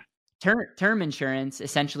 Okay. Term insurance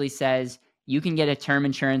essentially says you can get a term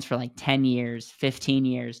insurance for like 10 years, 15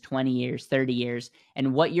 years, 20 years, 30 years.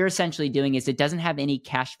 And what you're essentially doing is it doesn't have any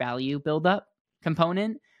cash value buildup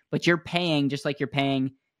component, but you're paying just like you're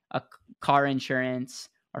paying a car insurance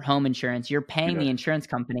or home insurance. You're paying the insurance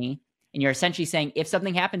company and you're essentially saying, if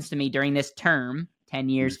something happens to me during this term, 10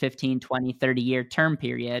 years, 15, 20, 30-year term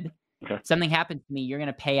period, something happens to me, you're going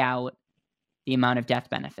to pay out the amount of death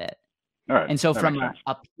benefit. All right. And so from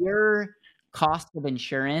a pure cost of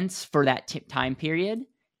insurance for that time period,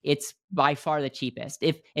 it's by far the cheapest.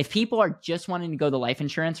 If people are just wanting to go the life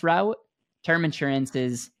insurance route, term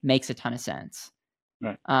insurance makes a ton of sense.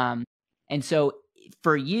 Right. And so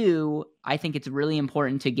for you, I think it's really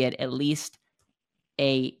important to get at least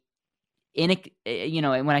when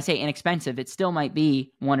I say inexpensive, it still might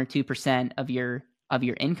be 1 or 2% of your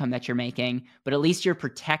income that you're making, but at least you're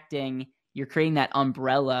creating that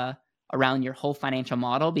umbrella around your whole financial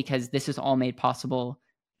model, because this is all made possible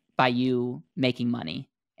by you making money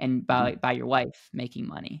and by your wife making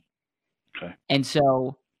money. Okay. And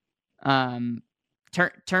so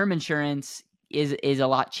term insurance is a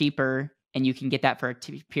lot cheaper and you can get that for a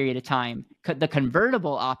period of time. The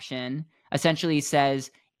convertible option essentially says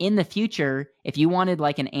in the future, if you wanted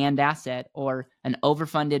like an and asset or an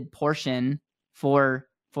overfunded portion for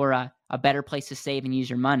a better place to save and use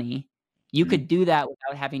your money, you could do that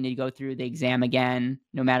without having to go through the exam again.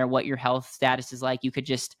 No matter what your health status is like, you could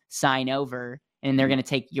just sign over and they're going to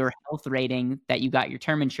take your health rating that you got your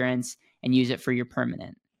term insurance and use it for your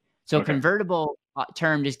permanent. So convertible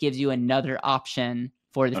term just gives you another option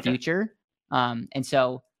for the future. And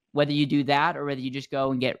so whether you do that or whether you just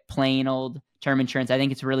go and get plain old term insurance, I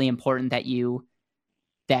think it's really important that you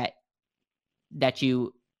get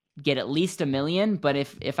at least $1 million. But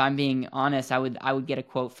if I'm being honest, I would get a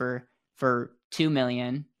quote for $2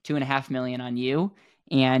 million, $2.5 million on you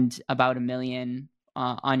and about $1 million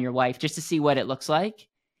on your wife, just to see what it looks like.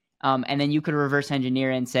 And then you could reverse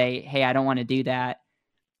engineer and say, hey, I don't want to do that.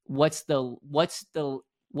 What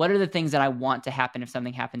are the things that I want to happen if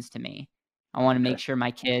something happens to me? I want to make sure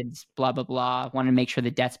my kids, blah, blah, blah. I want to make sure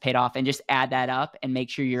the debt's paid off, and just add that up and make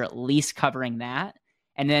sure you're at least covering that.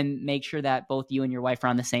 And then make sure that both you and your wife are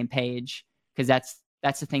on the same page, because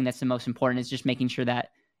that's the thing that's the most important, is just making sure that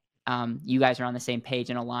you guys are on the same page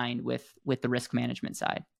and aligned with the risk management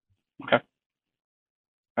side. Okay.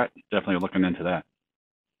 All right. Definitely looking into that.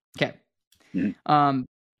 Okay. Mm-hmm.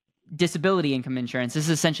 Disability income insurance. This is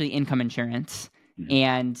essentially income insurance.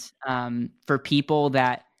 And for people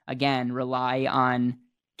that, again, rely on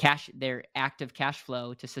their active cash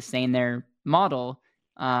flow to sustain their model,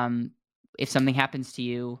 if something happens to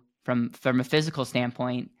you from a physical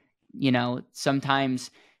standpoint,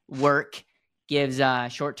 sometimes work gives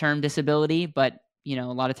short-term disability, but a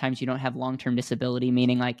lot of times you don't have long-term disability,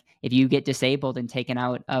 meaning like if you get disabled and taken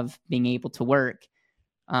out of being able to work,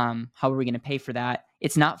 how are we going to pay for that?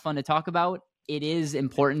 It's not fun to talk about. It is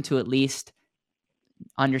important to at least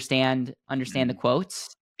understand the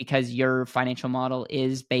quotes, because your financial model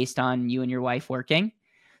is based on you and your wife working.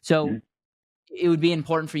 So it would be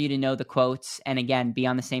important for you to know the quotes, and again, be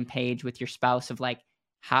on the same page with your spouse of like,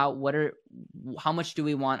 how much do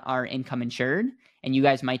we want our income insured? And you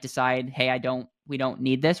guys might decide, hey, we don't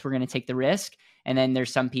need this. We're going to take the risk. And then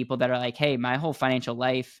there's some people that are like, hey, my whole financial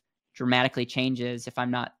life dramatically changes if I'm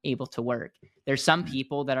not able to work. There's some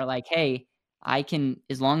people that are like, hey,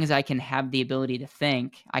 as long as I can have the ability to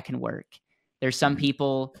think, I can work. There's some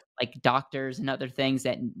people like doctors and other things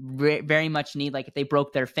that very much need, like if they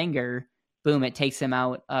broke their finger, boom, it takes them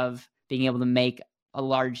out of being able to make a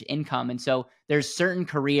large income. And so there's certain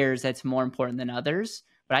careers that's more important than others,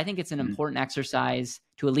 but I think it's an important exercise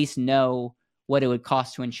to at least know what it would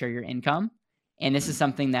cost to insure your income. And this is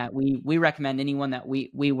something that we recommend anyone that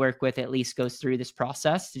we work with at least goes through this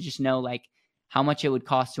process, to just know like how much it would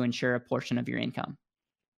cost to insure a portion of your income.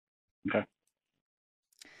 Okay.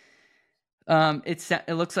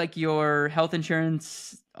 It looks like your health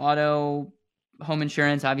insurance, auto, home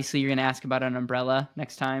insurance, obviously you're going to ask about an umbrella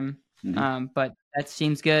next time. But that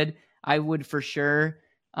seems good. I would for sure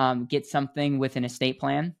get something with an estate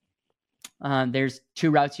plan. There's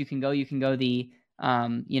two routes you can go. You can go the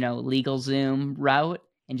LegalZoom route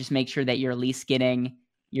and just make sure that you're at least getting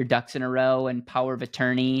your ducks in a row and power of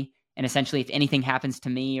attorney. And essentially, if anything happens to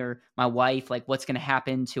me or my wife, like what's going to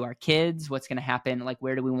happen to our kids, what's going to happen, like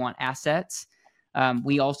where do we want assets?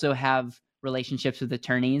 We also have relationships with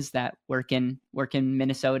attorneys that work in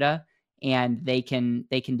Minnesota, and they can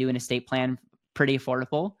do an estate plan pretty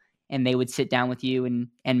affordable, and they would sit down with you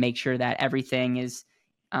and make sure that everything is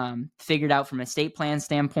figured out from an estate plan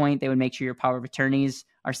standpoint. They would make sure your power of attorneys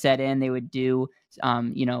are set in. They would do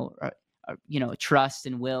trust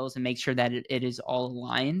and wills and make sure that it is all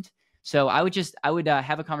aligned. So I would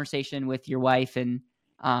have a conversation with your wife and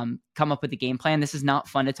come up with a game plan. This is not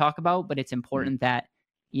fun to talk about, but it's important that,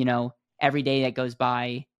 every day that goes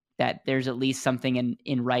by, that there's at least something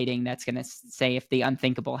in writing that's going to say if the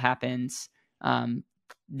unthinkable happens,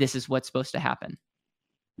 this is what's supposed to happen.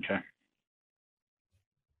 Okay.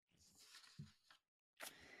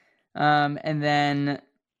 And then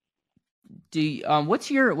what's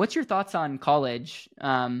your thoughts on college?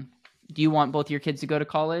 Do you want both your kids to go to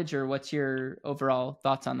college, or what's your overall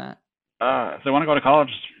thoughts on that? If they want to go to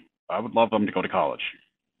college, I would love them to go to college.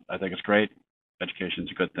 I think it's great.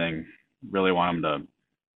 Education's a good thing. Really want them to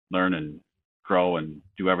learn and grow and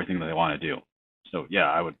do everything that they want to do. So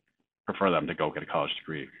yeah, I would prefer them to go get a college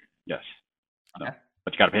degree. Yes. Okay.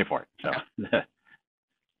 But you got to pay for it. So. Okay.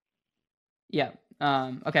 Yeah.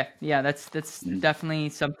 Okay. Yeah, that's definitely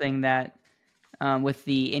something that with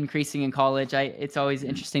the increasing in college, it's always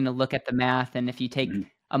interesting to look at the math. And if you take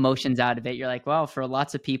emotions out of it, you're like, well, for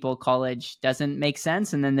lots of people, college doesn't make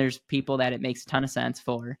sense. And then there's people that it makes a ton of sense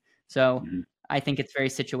for. So I think it's very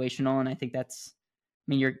situational. And I think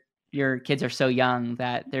your kids are so young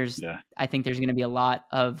that I think there's going to be a lot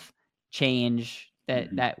of change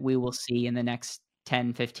that we will see in the next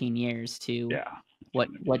 10, 15 years to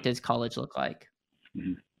what does college look like?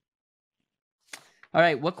 Mm-hmm. All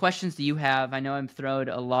right. What questions do you have? I know I'm throwing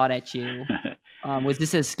a lot at you. Was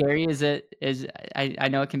this as scary as it is? I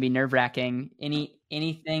know it can be nerve wracking.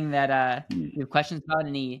 Anything that you have questions about?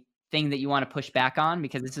 Anything that you want to push back on?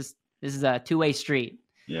 Because this is a two-way street.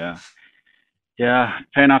 Yeah.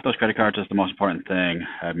 Paying off those credit cards is the most important thing.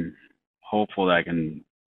 I'm hopeful that I can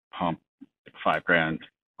pump like $5,000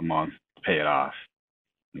 a month to pay it off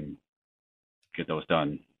and get those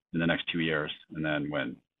done in the next 2 years. And then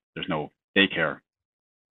when there's no daycare,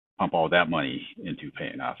 pump all that money into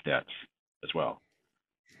paying off debts as well.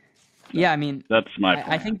 So yeah, I mean, that's my plan.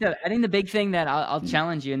 I think the big thing that I'll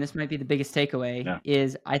challenge you, and this might be the biggest takeaway,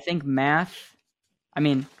 is I think math. I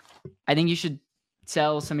mean, I think you should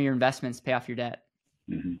sell some of your investments to pay off your debt.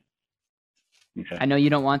 Okay. I know you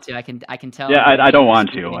don't want to. I can tell. Yeah, I don't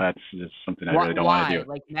want to. That's just something I really don't want to do.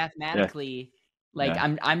 Like mathematically,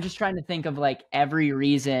 I'm just trying to think of like every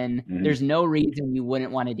reason. There's no reason you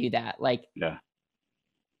wouldn't want to do that.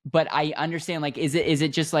 But I understand. Like, is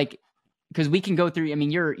it just like, because we can go through. I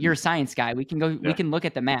mean, you're a science guy. We can go. We can look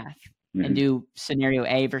at the math and do scenario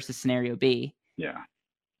A versus scenario B. Yeah.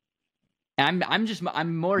 And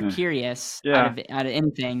I'm more curious out of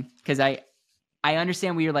anything, because I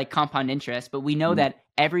understand we are like compound interest, but we know that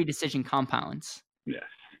every decision compounds. Yes.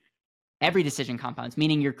 Every decision compounds,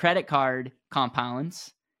 meaning your credit card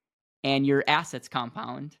compounds and your assets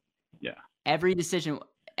compound. Yeah. Every decision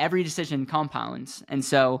compounds. And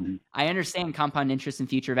so I understand compound interest and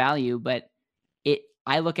future value, but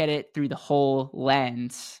I look at it through the whole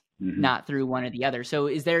lens, not through one or the other. So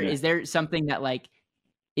is there something that like,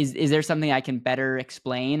 is there something I can better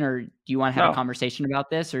explain, or do you want to have a conversation about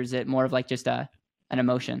this, or is it more of like just an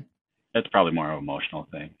emotion? It's probably more of an emotional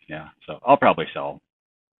thing. Yeah. So I'll probably sell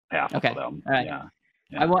half of them. All right.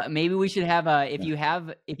 Yeah. Maybe we should have if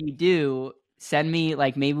you do, send me,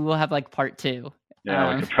 like, maybe we'll have like part 2.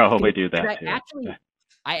 Yeah, we could probably do that too.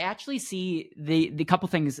 I actually see the couple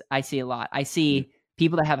things I see a lot. I see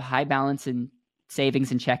people that have high balance in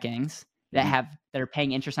savings and checkings that are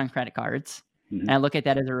paying interest on credit cards. And I look at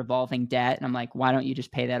that as a revolving debt, and I'm like, why don't you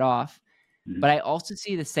just pay that off? But I also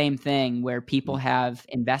see the same thing where people have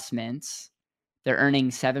investments, they're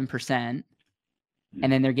earning 7%,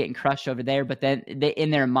 and then they're getting crushed over there. But then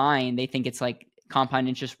in their mind, they think it's like compound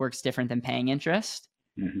interest works different than paying interest,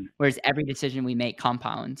 whereas every decision we make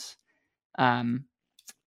compounds. And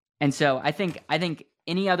so I think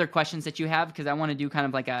any other questions that you have, because I want to do kind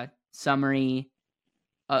of like a summary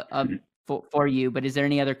for you, but is there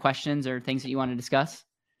any other questions or things that you want to discuss?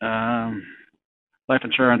 Life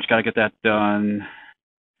insurance, got to get that done.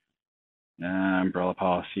 Umbrella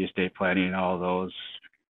policy, estate planning, all those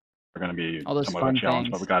are going to be somewhat of a challenge,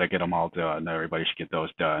 but we got to get them all done. Everybody should get those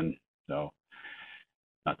done. So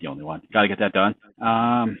not the only one. Got to get that done.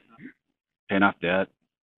 Paying off debt.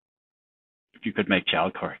 If you could make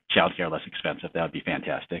childcare less expensive, that would be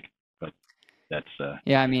fantastic. But that's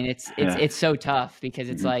Yeah, I mean, it's so tough because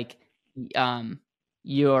it's like,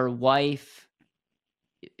 your wife,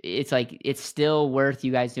 it's like, it's still worth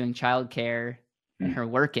you guys doing childcare and her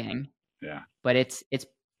working, yeah. but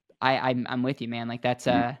I'm with you, man. Like that's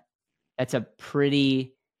a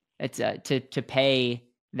pretty, to pay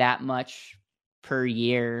that much per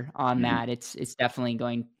year on that. It's definitely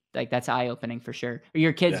going, like, that's eye opening for sure. Are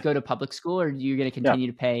your kids go to public school, or are you going to continue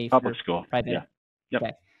to pay Public for school? private? Yeah. Yep.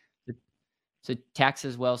 Okay. So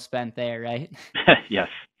taxes well spent there, right? Yes.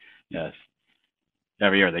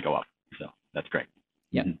 Every year they go up, so that's great.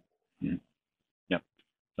 Yep. Yep.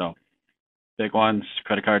 So big ones: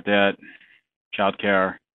 credit card debt,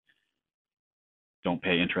 childcare. Don't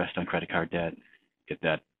pay interest on credit card debt. Get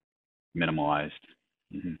that minimalized.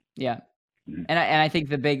 Yeah. And I think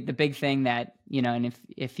the big thing that, and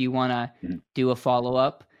if you want to do a follow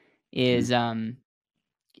up is, I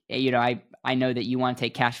know that you want to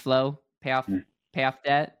take cash flow, pay off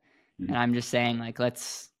debt, and I'm just saying, like,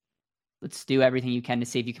 let's do everything you can to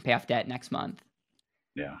see if you can pay off debt next month.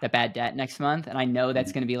 Yeah. The bad debt next month, and I know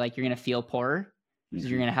that's going to be like, you're going to feel poorer because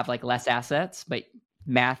you're going to have like less assets, but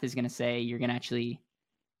math is going to say you're going to actually,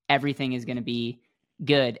 everything is going to be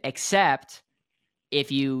good, except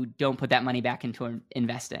if you don't put that money back into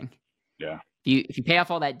investing. Yeah. If you pay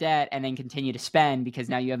off all that debt and then continue to spend because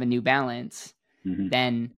now you have a new balance,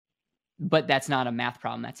 then, but that's not a math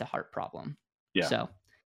problem. That's a heart problem. Yeah. So,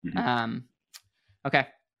 okay.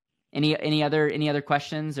 Any other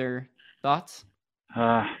questions or thoughts?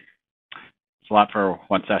 It's a lot for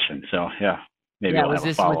one session. So yeah, maybe we'll have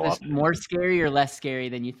a follow-up. Was this more scary or less scary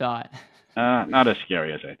than you thought? Not as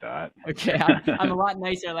scary as I thought. Okay, I'm a lot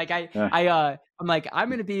nicer. Like I'm like, I'm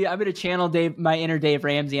gonna channel my inner Dave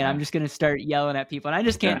Ramsey, and I'm just gonna start yelling at people, and I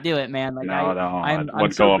just can't do it, man. Like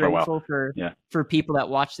I'm so grateful for people that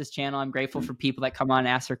watch this channel. I'm grateful for people that come on and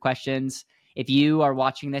ask their questions. If you are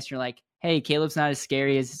watching this, you're like, hey, Caleb's not as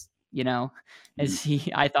scary as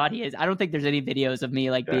I thought he is. I don't think there's any videos of me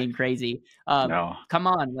like being crazy. No. Come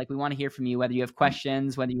on, like, we want to hear from you, whether you have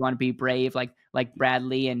questions, whether you want to be brave, like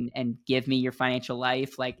Bradley, and give me your financial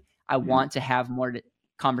life. Like, I want to have more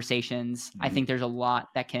conversations. I think there's a lot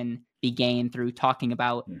that can be gained through talking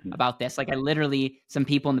about this. Like, some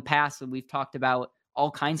people in the past, we've talked about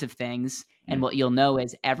all kinds of things, and what you'll know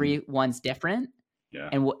is everyone's different. Yeah.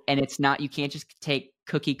 And it's not, you can't just take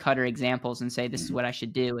cookie cutter examples and say, this is what I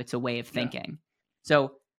should do. It's a way of thinking.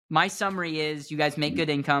 So my summary is, you guys make good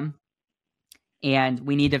income, and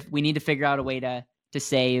we need to figure out a way to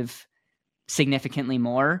save significantly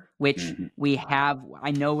more, which we have.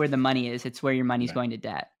 I know where the money is. It's where your money's going to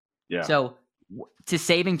debt. Yeah. So to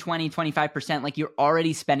saving 20-25%, like, you're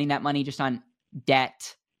already spending that money just on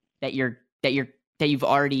debt that you've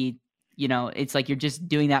already, it's like you're just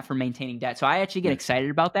doing that for maintaining debt. So I actually get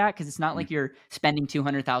excited about that, because it's not like you're spending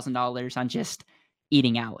 $200,000 on just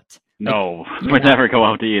eating out. No, we never go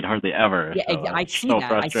out to eat, hardly ever. Yeah, so I see so that.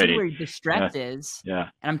 frustrating. I see where the stress is. Yeah.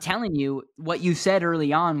 And I'm telling you, what you said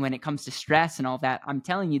early on when it comes to stress and all that, I'm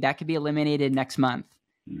telling you, that could be eliminated next month.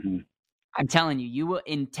 I'm telling you, you will,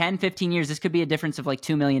 in 10, 15 years, this could be a difference of like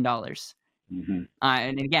 $2 million.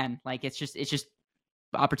 And again, like, it's just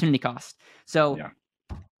opportunity cost. So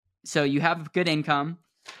you have good income.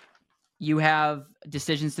 You have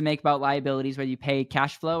decisions to make about liabilities, whether you pay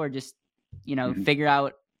cash flow or just, figure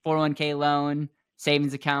out 401k loan,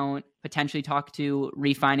 savings account, potentially talk to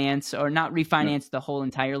refinance, or not refinance the whole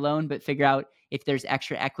entire loan, but figure out if there's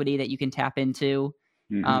extra equity that you can tap into.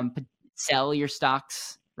 Sell your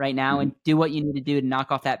stocks right now and do what you need to do to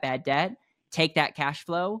knock off that bad debt. Take that cash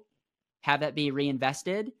flow, have that be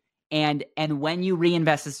reinvested. And when you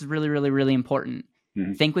reinvest, this is really, really, really important.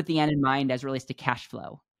 Think with the end in mind as it relates to cash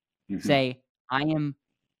flow. Say,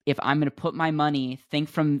 if I'm going to put my money, think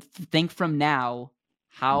from now,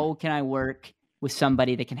 how can I work with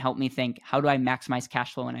somebody that can help me think, how do I maximize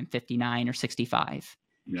cash flow when I'm 59 or 65?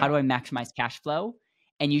 How do I maximize cash flow?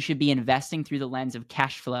 And you should be investing through the lens of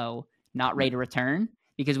cash flow, not rate of return,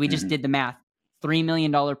 because we just did the math. $3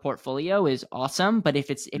 million portfolio is awesome, but if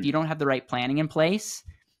you don't have the right planning in place,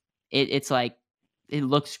 it's like, it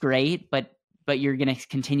looks great, but you're going to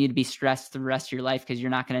continue to be stressed the rest of your life, because you're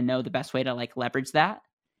not going to know the best way to like leverage that.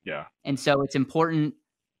 Yeah. And so it's important,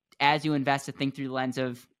 as you invest, to think through the lens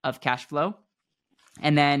of cash flow,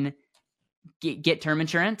 and then get term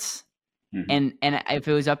insurance. And if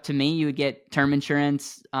it was up to me, you would get term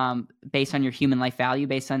insurance based on your human life value,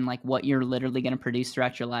 based on like what you're literally going to produce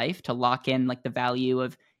throughout your life, to lock in like the value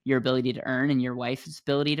of your ability to earn and your wife's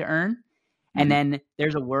ability to earn. Mhm. And then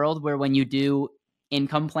there's a world where when you do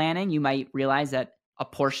income planning, you might realize that a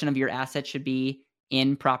portion of your assets should be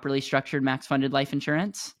in properly structured max funded life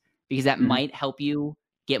insurance, because that Mhm. might help you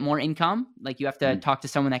get more income. Like you have to Mhm. talk to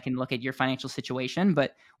someone that can look at your financial situation,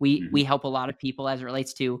 but we help a lot of people as it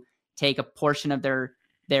relates to take a portion of their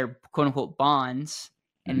quote unquote bonds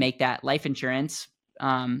and Mhm. make that life insurance.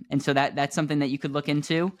 And so that's something that you could look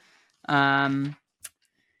into.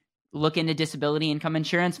 Look into disability income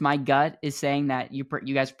insurance. My gut is saying that you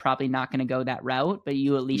guys are probably not going to go that route, but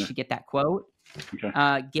you at least Yeah. should get that quote. Okay.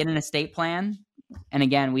 Get an estate plan. And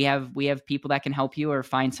again, we have people that can help you, or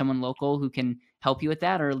find someone local who can help you with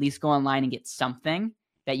that, or at least go online and get something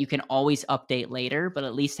that you can always update later, but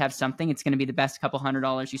at least have something. It's going to be the best couple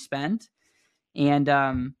 $100 you spend.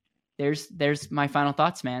 And there's my final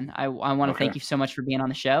thoughts, man. I want to Okay. thank you so much for being on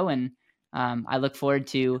the show, and I look forward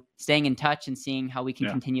to staying in touch and seeing how we can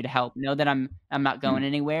Yeah. continue to help. Know that I'm not going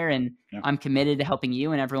anywhere, and Yeah. I'm committed to helping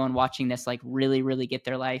you and everyone watching this, like really, really get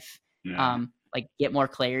their life, Yeah. like get more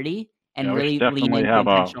clarity and Yeah, we really should lean definitely into have a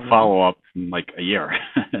intentional living. follow-up in like a year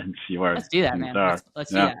and see where Let's do that, things man. are.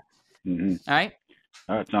 Let's do Yeah. that. Mhm. All right.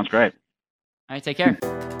 All right. Sounds great. All right. Take care.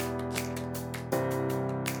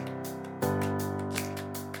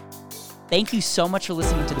 Thank you so much for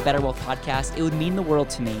listening to the Better Wealth Podcast. It would mean the world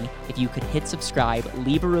to me if you could hit subscribe,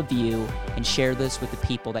 leave a review, and share this with the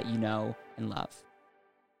people that you know and love.